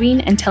subscribing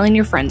and telling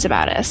your friends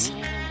about us.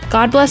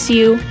 God bless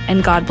you,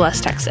 and God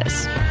bless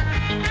Texas.